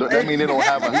 Hell That mean they don't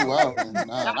have a You house. wild.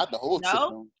 Nah, not the whole No.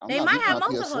 system. I'm They not might leaving have my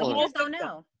multiple. PS4. You just don't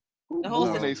know. The whole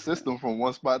Moving system. their system from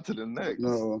one spot to the next.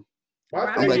 No, My Right.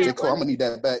 I'm thing like, is, J. Cole, I'm gonna need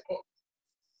that back.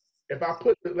 if I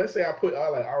put, let's say I put,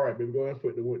 all right, baby, go ahead and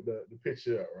put the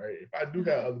picture up, right? If I do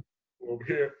have other people over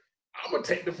here, I'm gonna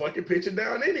take the fucking picture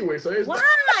down anyway. So it's Why?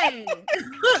 Okay,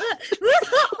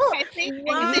 see? And you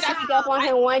Wow. see, You sneak up on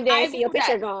him one day I and see your agree with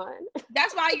picture that. gone.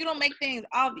 That's why you don't make things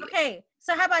obvious. Okay,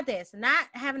 so how about this? Not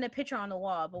having a picture on the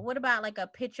wall, but what about like a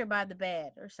picture by the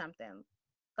bed or something?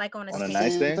 Like on a On a stand.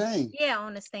 nightstand? Same thing. Yeah,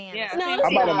 on the stand. Yeah. No, How it's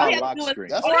about on my not. lock screen?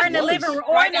 That's Or in the worse. living room.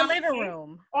 Or Right in the down the living street.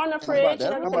 room. On the about fridge, that? you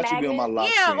know, How with the about you be on my magnet. lock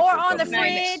Yeah, screen or for a on the couple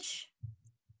minutes? fridge.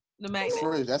 The magnet.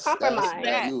 Fridge, that's Compromise.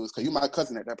 bad news because you my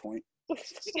cousin at that point. You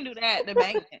can do that. The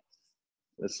magnet.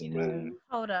 Listen, man.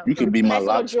 Hold up. You can be my Nice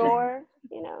little lock screen. drawer,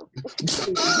 you know.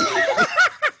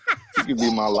 You can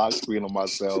be my lock screen on my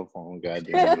cell phone,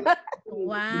 goddamn it.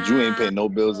 Wow. But you ain't paying no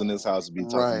bills in this house to be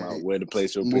talking Right. about where to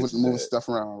place your Moving pictures at. stuff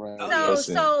around, right? So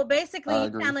Listen. so basically I you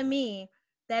agree. telling me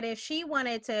that if she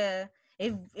wanted to,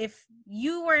 if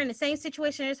you were in the same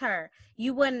situation as her,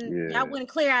 you wouldn't Yeah. y'all wouldn't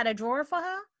clear out a drawer for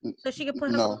her so she could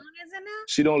put her No. belongings in there?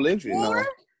 She don't live here. No.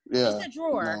 Yeah. Just a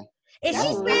drawer. No. If That's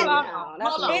she No. rude spent now. That's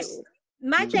Hold on. rude.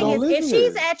 my She thing don't is live if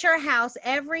she's here. at your house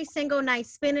every single night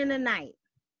spending the night.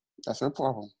 That's her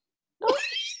problem.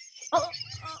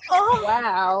 Oh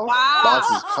Wow. Wow.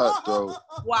 Box is cutthroat.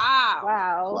 Wow.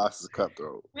 Wow. Box is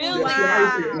cutthroat. Really?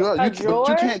 Wow. No, A you drawer?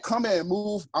 can't come in and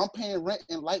move. I'm paying rent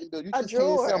and light bill. You A just can't say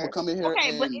I'm drawer. gonna come in here.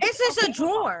 Okay, but and, It's just a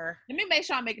drawer. Let me make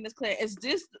sure I'm making this clear. Is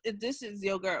this is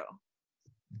your girl?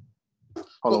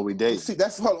 Hold on, we date. See,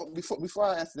 that's hold on, before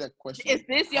I answer that question. Is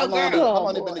this How your long, girl? how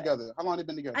long they boy. been together? How long they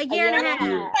been together? A year and a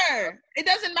half. Sure. It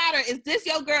doesn't matter. Is this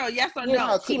your girl? Yes or You-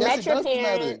 no? She Yes, met it your does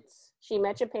matter. parents. She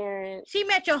met your parents. She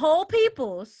met your whole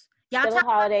peoples. Y'all Spent the talk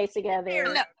holidays together.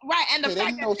 And the- right, and the Okay, they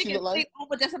fact know that she she can look like- sleep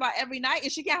over just about every night,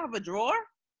 and she can't have a drawer.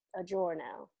 A drawer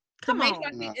now. Come to make on.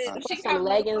 sure Nah. she Put can some have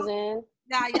leggings in.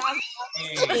 Nah, y'all.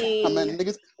 Hey. I mean,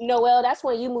 niggas. Noel, that's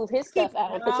when you move his stuff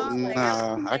out and put your Nah,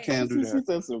 stuff. Nah, I can't do She that.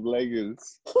 said some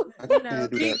leggings. I You know,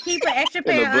 can't do that. keep an extra And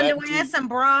pair a of black underwear, tee. some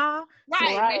bra.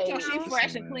 Right, make sure Right. she's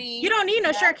fresh and Man. clean. You don't need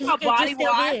no shirt because you Her can body just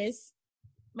steal wash. his.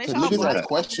 Make Cause sure her niggas body ask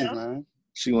questions, man.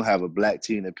 She gonna have a black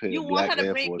tee and a pair You of want black her to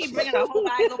Air keep Force. bringing a whole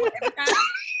bag over every time?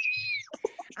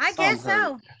 I guess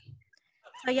Something so.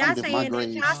 So y'all get my saying that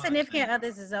grades. y'all significant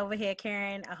others is over here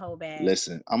carrying a whole bag.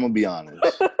 Listen, I'm gonna be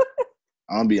honest.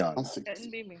 I'm gonna be I'm honest. sick. Couldn't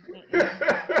be me. I'm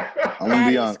That gonna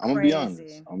be is honest. I'm gonna be crazy.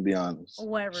 honest. I'm gonna be honest.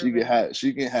 What, She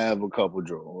Ruben? can have a couple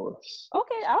drawers.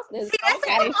 Okay, I'll See, that's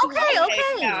Okay. okay.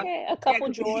 Yeah. okay, a couple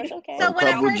 'cause drawers. Okay, So A when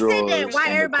I couple first said that, drawers why in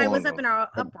the everybody was up corner. in our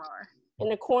uproar? in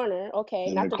the corner. Okay,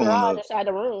 In not the the garage corner. inside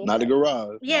the room. Not the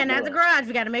garage. Yeah, not the garage.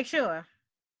 We got to make sure.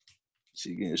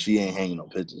 She ain't hanging no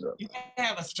pictures up. You can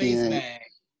have a space ain't- bag.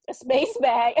 A space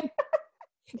bag.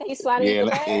 You slide it Yeah, in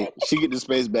the like, bag. she get the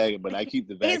space bag, but I keep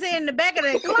the Is vacuum. it in the back of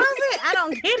the closet? I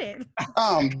don't get it.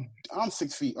 I'm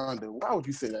 6 feet under. Why would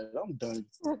you say that? I'm done.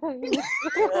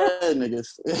 Yeah,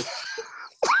 niggas.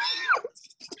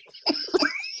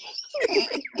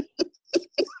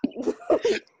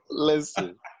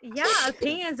 Listen, Y'all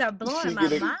opinions are blowing She my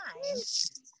get it- mind.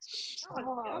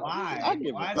 Why? I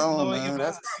give Why it- is it No, blowing man, your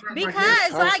that's mind? Because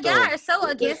tough, why y'all though. are so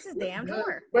against this damn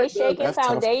drawer. They shaking That's tough,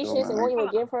 though, foundations and man. won't even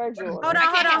give her a drawer. Hold on.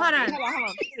 Hold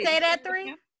on. Say that,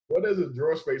 3. What does a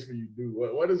drawer space for you do?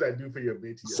 What does that do for your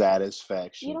BTS? You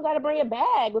satisfaction. don't got to bring a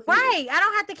bag with you. Right. I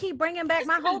don't have to keep bringing back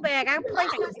my whole bag. I place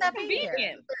my stuff in here.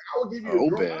 Convenient. I will give you Oh, the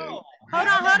drawer. bag.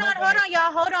 Hold on,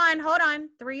 y'all. Hold on.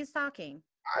 3 is talking.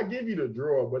 I give you the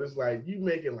drawer, but it's like you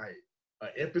making like an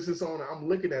emphasis on it. I'm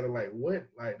looking at it like, what?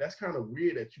 Like that's kind of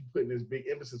weird that you putting this big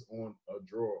emphasis on a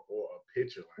drawer or a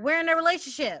picture. Like, We're in a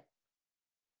relationship.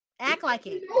 Act like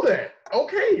it. you know that?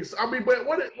 Okay, so, I mean, but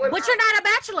what? But you're not a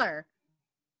bachelor.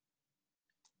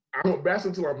 I'm a bachelor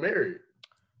until I'm married.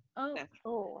 Oh,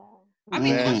 wow. I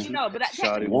mean, Man, you know, but that,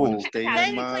 Shawty Whoa. wanna stay in my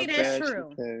Technically, that's bachelor true.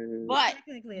 pad. but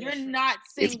technically you're that's true. not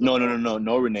single. If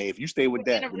no, Renee. If you stay with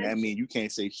Within that, a then that means you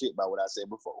can't say shit about what I said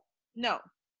before. No.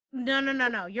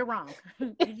 No. You're wrong.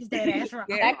 You just dead ass wrong.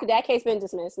 Yeah. That case been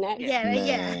dismissed. Next. Yeah.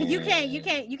 Man. You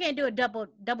can't do a double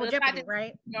But the fact jeopardy, is-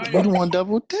 right? We don't want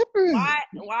double dipping. Why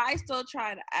I still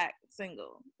try to act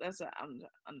single? That's what I'm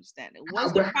understanding.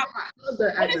 What's the But problem? how's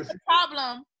that What acting? is the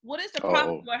problem? What is the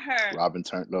problem with her Robin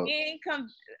turned up. being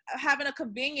having a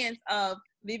convenience of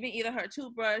leaving either her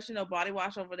toothbrush, body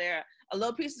wash over there, a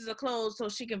little pieces of clothes so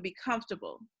she can be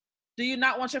comfortable? Do you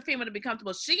not want your female to be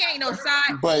comfortable? She ain't no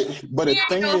side. But the She ain't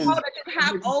thing no is, hoe that you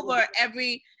have over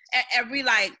every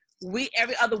like week,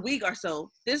 every other week or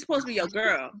so. This is supposed to be your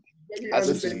girl. I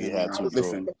just think you had two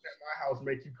Listen. drawers. My house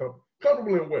make you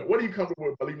comfortable in what? What are you comfortable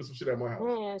with? By leaving some shit at my house.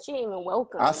 Man, she ain't even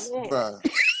welcome. I, Man.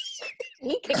 bruh,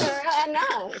 He kicking her out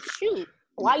at 9. Shoot.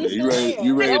 Why you Yeah, still here?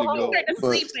 you ready to Go go. home. Straight to But-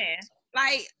 sleep in.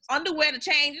 Like underwear to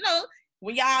change, you know,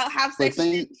 when y'all have But sex, you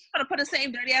think, gonna put the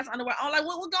same dirty ass underwear on. Like,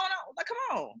 what's going on? Like,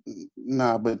 come on.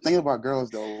 nah, but think about girls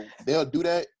though. They'll do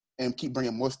that and keep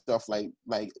bringing more stuff like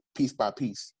piece by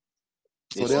piece.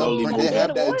 So They they'll slowly bring, move they it.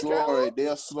 have that Wardrobe. drawer.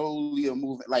 They'll slowly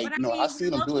move it. Like But I no, mean, I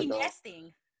seen we're them do low-key it though.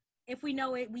 nesting. If we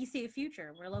know it, we see a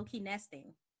future. We're low key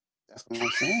nesting. That's what I'm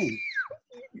saying.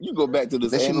 You go back to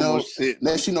this Let you animal know. shit.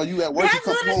 Let you know you at work. That's You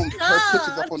come what home, it's her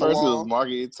pictures up called. on the First it was wall.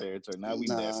 market territory. Now we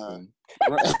Nah. nesting.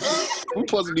 Right. We're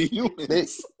supposed to be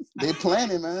humans. They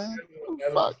planning, man.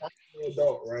 As Fuck. an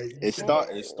adult, right? It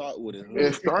start with it.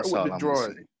 It start That's with all the I'm drawers.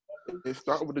 gonna say. It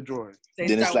start with the drawers. They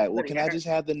Then it's start like, with well, putting can I her- just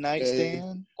have the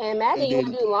nightstand? And imagine And you want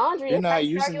to then do laundry. you're It not probably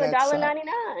using charge you that side.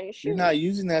 $1.99. Shoot. You're not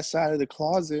using that side of the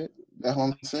closet. That's what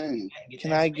I'm saying.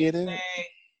 Can I get it?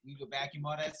 You can vacuum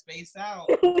all that space out.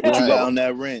 What you Right. got on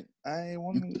that rent? I ain't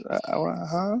want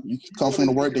huh? You come from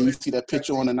the work, then you see that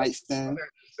picture on the nightstand.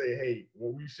 Say, hey,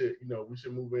 well, we should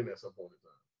move in at some point in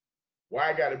time. Why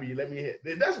I gotta be? Let me hit.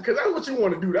 That's because that's what you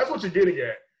want to do. That's what you're getting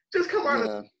at. Just come out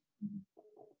Yeah. and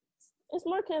It's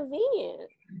more convenient.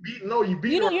 beat. No, you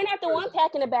beat. You know, her. you're not the one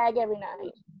packing a bag every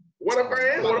night. What if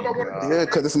I am? What if I want to? Yeah,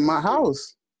 because it's my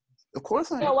house. Of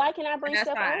course I So am. why can I bring That's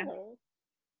stuff fine. over?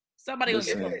 Somebody gonna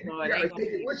Listen. get You something. gotta take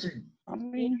it with you. I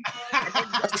mean,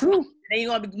 that's true. Then you're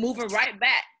gonna be moving right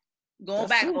back. Going That's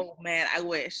back, true. oh man, I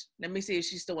wish. Let me see if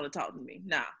she still wanna talk to me.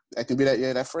 Nah. That can be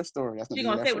that first story. That's She be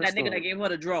gonna say with that first nigga that story. gave her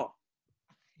the draw.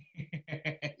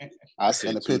 I said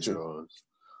And the two picture. drawers.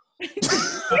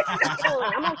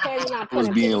 I'm okay with not Was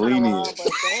putting being pictures on the wall, lenient.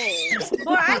 but dang,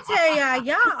 Boy, I tell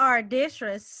y'all are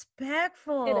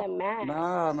disrespectful. it didn't matter.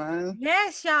 Nah, man.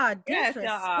 Yes, y'all Yes, y'all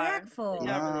are. disrespectful.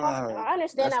 Nah. I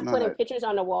understand That's not putting not- putting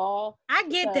on the wall. I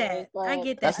get that. I but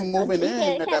get That's that. moving you in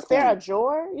can't, at can't that spare a point.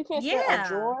 drawer. You can't spare Yeah. a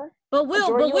drawer. But we'll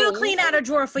drawer you ain't clean using? out a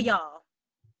drawer for y'all.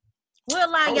 We'll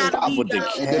allow Oh, y'all to stop leave with the y'all.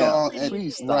 cap. And then Yeah. and,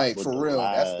 Please stop right, with for the real.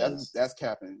 lies. That's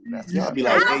capping. That's Y'all be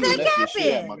capping. like, How's hey, you that left your shit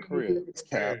at capping? my crib. It's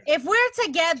cap. If we're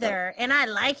together and I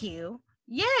like you,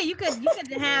 yeah, you could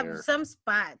have Fair. some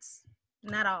spots.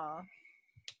 Not all.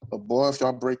 But boy, if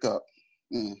y'all break up,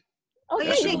 Oh That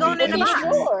yeah, shit you gonna can be in the empty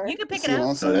box. drawer. You can pick it see what up. I'm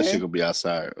No, saying? that shit gonna be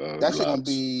outside. That shit gonna Locks.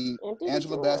 be Empty the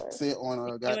Angela drawer. Bassett on a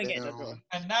You ain't getting no goddamn. drawer.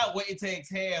 And not wait to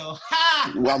exhale.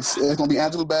 Ha! Well, it's gonna be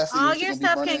Angela Bassett. All and she your gonna be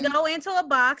stuff can running. go into a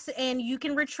box and you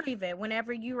can retrieve it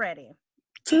whenever you're ready.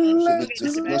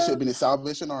 That should be the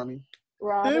Salvation Army.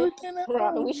 Robin,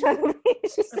 we trying to.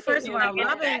 First of all, Get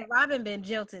it back. Robin been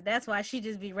jilted. That's why she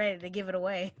just be ready to give it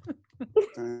away.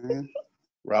 Man.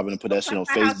 Robin put that shit on That's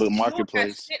how she Facebook doing that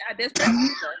Marketplace. shit at this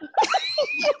point.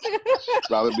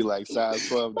 Robin be like, size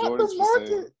 12 Not Jordans the for sale.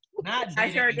 market. Not I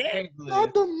dating sure in did. Not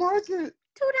Craigslist. the market.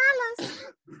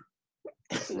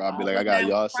 $2. Robin be like, I got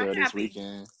y'all sale this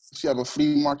weekend. She have a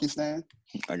flea market stand.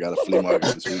 I got a flea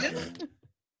market this weekend.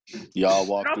 Y'all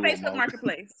walk Put on through Facebook them,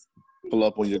 Marketplace. pull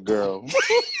up on your girl.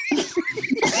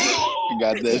 You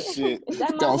got that shit. Is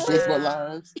that Got on my Facebook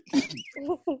Lives.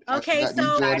 Okay, Got these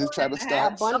so Jordans, Travis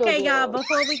Scott. okay, y'all,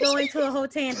 before we go into a whole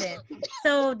tangent.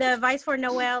 So the advice for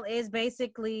Noel is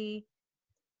basically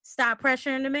stop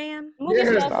pressuring the man. Move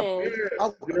your Yes, stuff in.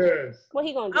 yes. What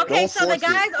he gonna do? Okay, Don't so the force it.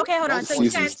 guys, okay, hold on. Don't So force you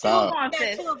it. got two,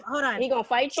 Stop. hold on. He gonna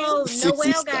fight So you?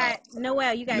 60 stop.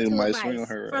 Noel, you got Nigga two might swing on advice.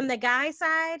 her From the guy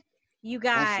side, you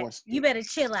got, force it. you better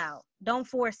chill out. Don't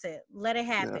force it. Let it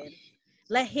happen.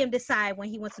 Let him decide when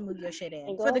he wants to move your shit in.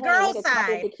 And go For the ahead and girl make a copy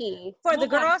of side, the key. for the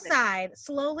Move on, girl sis. side,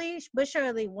 slowly but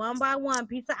surely, one by one,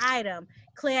 piece of item,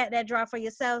 clear out that drawer for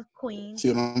yourself, queen. See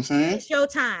what I'm saying? It's your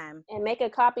time. And make a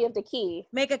copy of the key.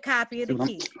 Make a copy of See the what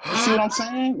key. See what I'm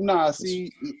saying? Nah,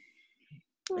 see,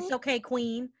 It's okay,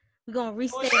 queen. We're gonna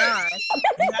restate ours.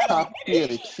 copy of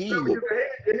the key. Your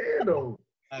hand on.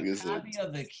 A Like I said. copy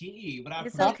of the key. But I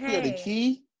It's Copy of the okay.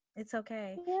 key. It's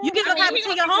okay. Yeah. You give I a mean, copy he to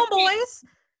gonna your give you the key. homeboys.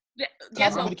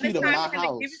 Guess Copy what? the key Next to time my you give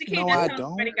house. you the key, No, just I tell him you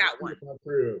don't. already got one. My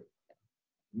crib.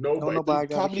 Don't Nobody. nobody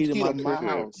got a Copy key the to key my to my crib.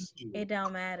 house. It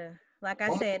don't matter. Like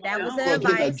I said, that was For the For getting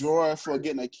a advice. drawer for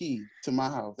getting a key to my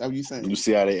house. That's what you saying? You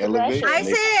see how they elevate? I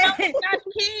They- said, Got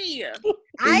the key.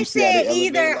 I you see how said they elevate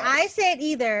either. life? I said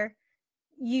either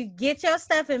you get your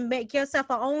stuff and make yourself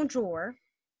a own drawer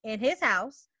in his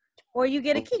house, or you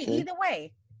get a key. Okay. Either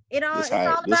way, it's all This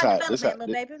about development,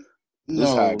 little baby. This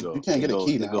how No, it goes. you can't get a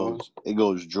key It now.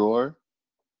 goes drawer,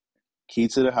 key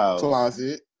to the house,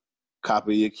 Closet.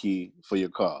 copy your key for your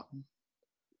car,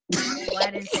 Well,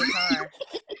 I didn't say car.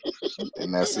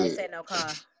 and that's Nobody it. said no car.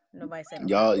 Nobody said no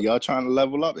car. Y'all trying to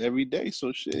level up every day,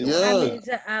 so shit. Yeah. I mean,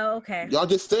 okay. Y'all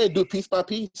just said do it piece by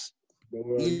piece.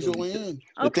 Ease your way in.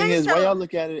 The thing Okay, is, why so y'all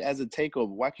look at it as a takeover?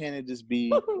 Why can't it just be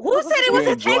who said it was we're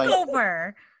a enjoying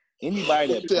takeover?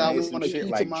 anybody that Say I plays some want a shit key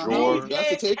to like my draw, house.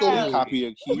 That's a they takeover. copy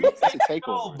a key. That's a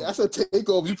takeover. That's a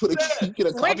takeover. You put a key, you get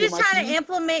a We're copy of just my trying to key.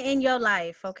 implement in your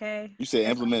life, okay? You said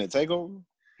implement a takeover?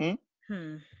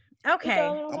 Okay.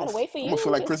 I'm gonna wait for you. I'm gonna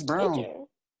feel like Chris Miss Brown. Ginger.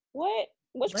 What?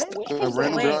 Which What? Chris A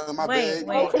random Brown? girl in my Wait, bed.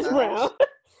 wait. Oh, Chris Brown.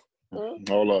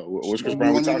 Hold up. Which Chris You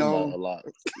Brown we only talking know- about a lot?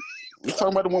 We talking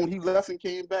about the one when he left and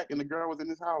came back, and the girl was in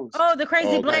his house. Oh, the crazy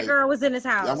Okay. black girl was in his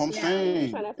house. That's what I'm Yeah. saying.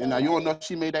 trying to And now feel you don't like- know if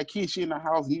she made that key. She in the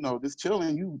house, just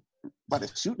chilling. You about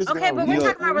to shoot this Okay, girl. but You we're know-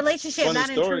 talking about relationship, Funny not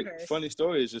story. intruders. Funny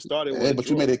story. It just started with Yeah, a but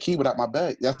you drawer. made a key without my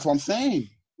bag. That's what I'm saying.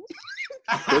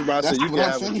 Chris Brown said That's you can what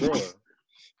I'm have a saying. drawer,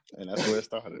 and that's where it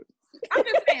started. I'm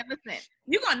just saying, listen,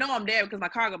 you're gonna know I'm there because my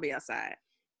car gonna be outside.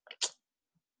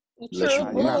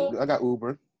 Listen, True. I got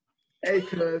Uber. Hey,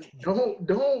 cuz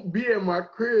don't be in my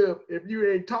crib if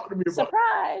you ain't talk to me about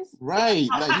Surprise. Right.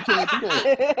 Like you can't do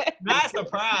that. Not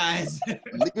surprised.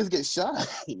 Niggas get shot.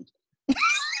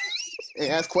 And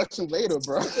ask questions later,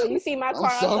 bro. So you see my I'm car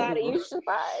outside sorry, and you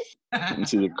surprised? You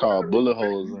see the car bullet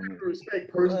holes in it.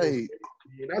 respect personal Right. space.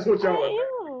 And that's what y'all are. I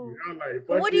am. I'm like,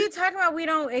 But fuck what are it. you talking about? We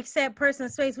don't accept personal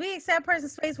space. We accept personal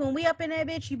space when we up in that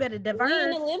bitch. You better We in diverse.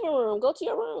 the living room. Go to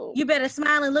your room. You better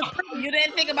smile and look pretty. You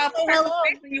didn't think about Say personal hello.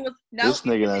 space when you was no. This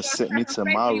you nigga didn't done think about sent me to personal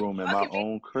space my when you room in was my fucking me.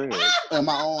 own crib. In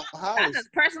my own house. That's as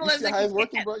personal You as see it how it's can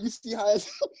working, get. bro? You see how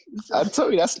it's I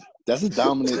told you that's a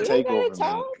dominant You ain't gotta takeover, man.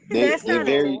 talk. They That's they not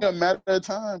very a matter of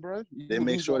time, bro. You they gonna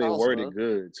make lose sure your they house, word bro. it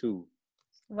good too.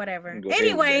 Whatever. You can go ahead with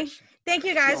Anyway, that shit. thank you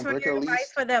She guys gonna for break your her advice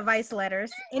lease. for the advice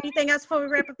letters. Anything else before we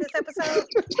wrap up this episode?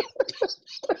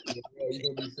 You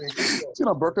gonna be single. She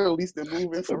done broke her lease and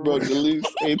move in I for broke real. the lease.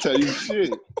 Ain't tell you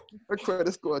shit. Her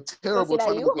credit score You terrible. see that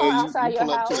Trying to U-Haul outside You your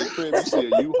pull up to the house? crib, you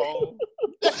see a U-Haul.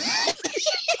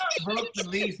 Broke the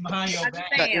lease behind your I'm just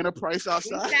back. got saying, Enterprise we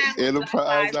outside. stand with Black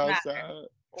Enterprise Lives Matter. outside.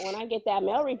 When I get that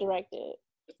mail redirected.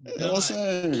 You know what I'm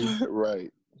saying?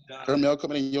 Right. Her mail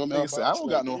coming in your Nigga mailbox. said, I don't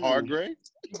got no like, hard ooh. gray.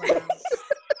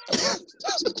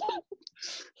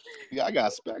 Yeah, I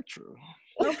got Spectrum.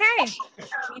 Okay.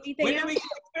 Anything When did else? we get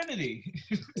Xfinity?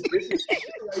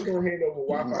 You gonna hand over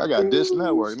Wi-Fi? I got Dish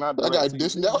Network, not I got DirecTV.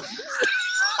 Dish Network.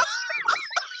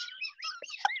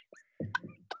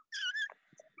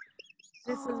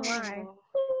 This is why.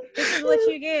 This is what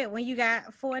you get when you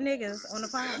got 4 niggas on the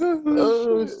phone.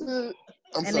 Oh shit!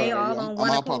 I'm And sorry. they all on one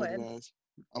I accord. apologize.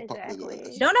 I Exactly.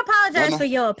 apologize. Don't Y'all apologize know- for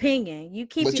your opinion. You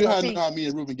keep But you your had opinion. how me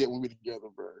and Ruben get when we together,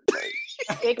 bro.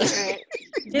 Like, Ignorant.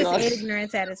 Just y'all-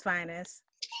 ignorance at its finest.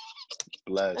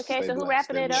 Bless. Okay, Stay so who blessed,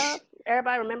 wrapping stay it blessed. up?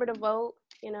 Everybody remember to vote.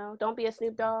 You know, don't be a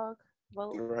Snoop Dogg.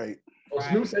 Vote. right. Oh,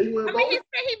 Snoop say you I want mean, he to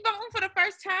said he's voting for the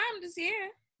first time this year.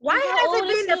 Why How has old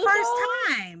it is been the Snoop first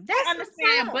Dogg? time? I That's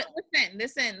understand, what's but up.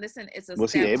 listen. It's a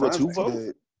Was he step. able to Prime vote?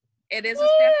 said- It is a step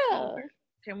Yeah. forward.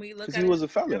 Can we look Because at he it? was a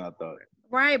felon, I thought.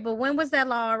 Right, but when was that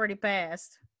law already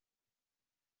passed?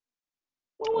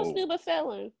 When was Oh. Snoop a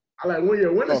felon? I like when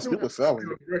you when Oh, is Snoop was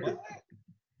felon. record?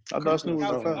 I thought Snoop was a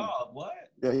Felon. felon. What?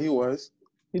 Yeah, he was.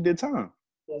 He did time.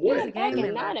 For He was what? back Yeah.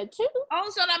 in 92. Oh,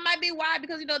 so that might be why,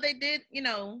 because they did,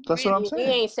 That's what I'm He saying.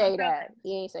 ain't say that.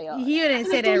 He ain't say all that. You didn't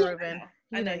say that, Ruben.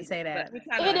 I You know didn't you say did, that. but we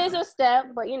kinda- It is a step,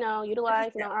 but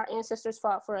utilize, our ancestors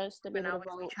fought for us to be And able always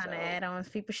to be vote. trying So. to add on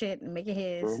people shit and make it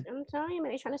his. True. I'm telling you,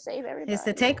 man, they trying to save everybody. It's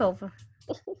the takeover.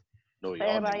 No,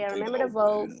 Everybody, yeah, remember to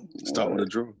vote. Start with a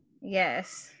draw.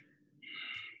 Yes.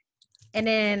 And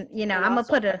then, And I'm gonna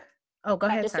also put a go ahead,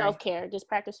 Practice sorry. self-care. Just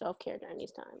practice self-care during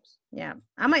these times. Yeah.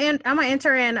 I'm gonna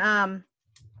enter in a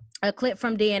clip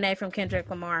from DNA from Kendrick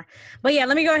Lamar. But yeah,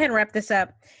 let me go ahead and wrap this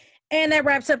up. And that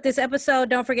wraps up this episode.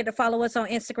 Don't forget to follow us on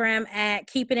Instagram at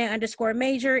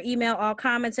keepingit_major. Email all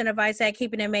comments and advice at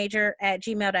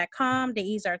keepingitmajor@gmail.com. The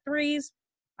E's are 3s.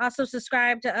 Also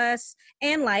subscribe to us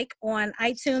and like on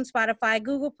iTunes, Spotify,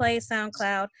 Google Play,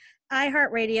 SoundCloud,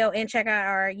 iHeartRadio, and check out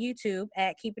our YouTube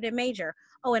at Keeping It Major.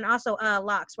 Oh, and also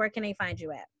Locks, where can they find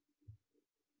you at?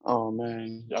 Oh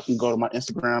man, y'all can go to my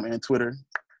Instagram and Twitter.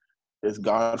 It's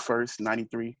God First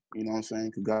 93. You know what I'm saying?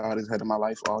 Because God is head of my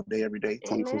life all day, every day,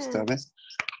 24/7.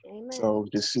 Amen. So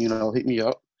just hit me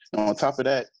up. And on top of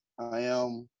that, I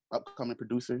am upcoming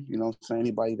producer. You know what I'm saying?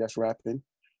 Anybody that's rapping,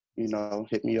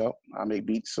 hit me up. I make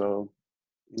beats, so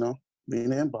be in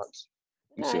the inbox.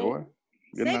 You said what?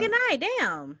 Good Say night. goodnight,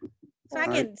 damn. So I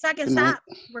All can right. Good stop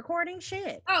recording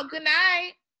shit. Oh, good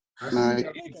night. All right.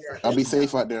 I'll be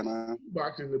safe out there, man.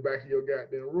 Box in the back of your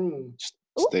goddamn room.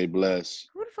 Stay blessed.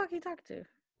 Who the fuck you talking to?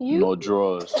 No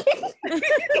drawers.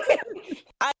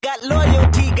 I got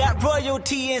loyalty, got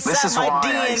royalty inside This is my why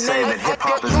DNA. I say that hip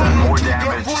hop has done more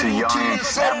damage to young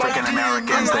African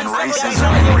Americans than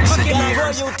racism in recent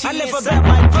years. I never bet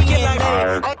my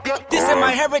DNA. This is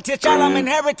my heritage, all I'm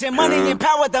inheriting. Money and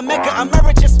power, the maker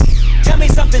emeritus. Tell me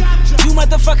something, you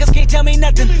motherfuckers can't tell me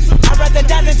nothing. I'd rather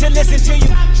die than to listen to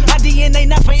you. My DNA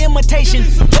not for imitation,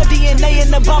 your DNA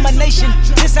an abomination.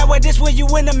 This how it is when you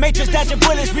in the matrix, dodging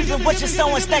bullets, reaping what you're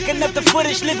sowing, stacking up the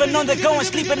footage, living on the go and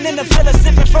sleeping in the villa,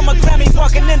 sipping from a Grammy,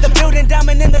 walking in the building,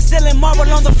 diamond in the ceiling, marble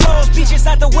on the floors, beaches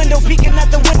out the window, peeking out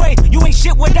the window. You ain't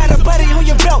shit without a buddy on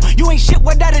your belt. You ain't shit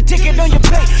without a ticket on your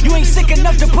plate. You ain't sick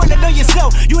enough to put it on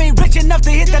yourself. You ain't rich enough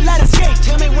to hit the ladder skate.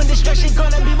 Tell me when destruction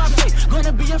gonna be my fate.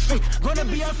 Gonna be a fate. Gonna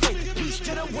be a fate. Peace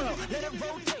to the world. Let it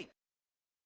rotate.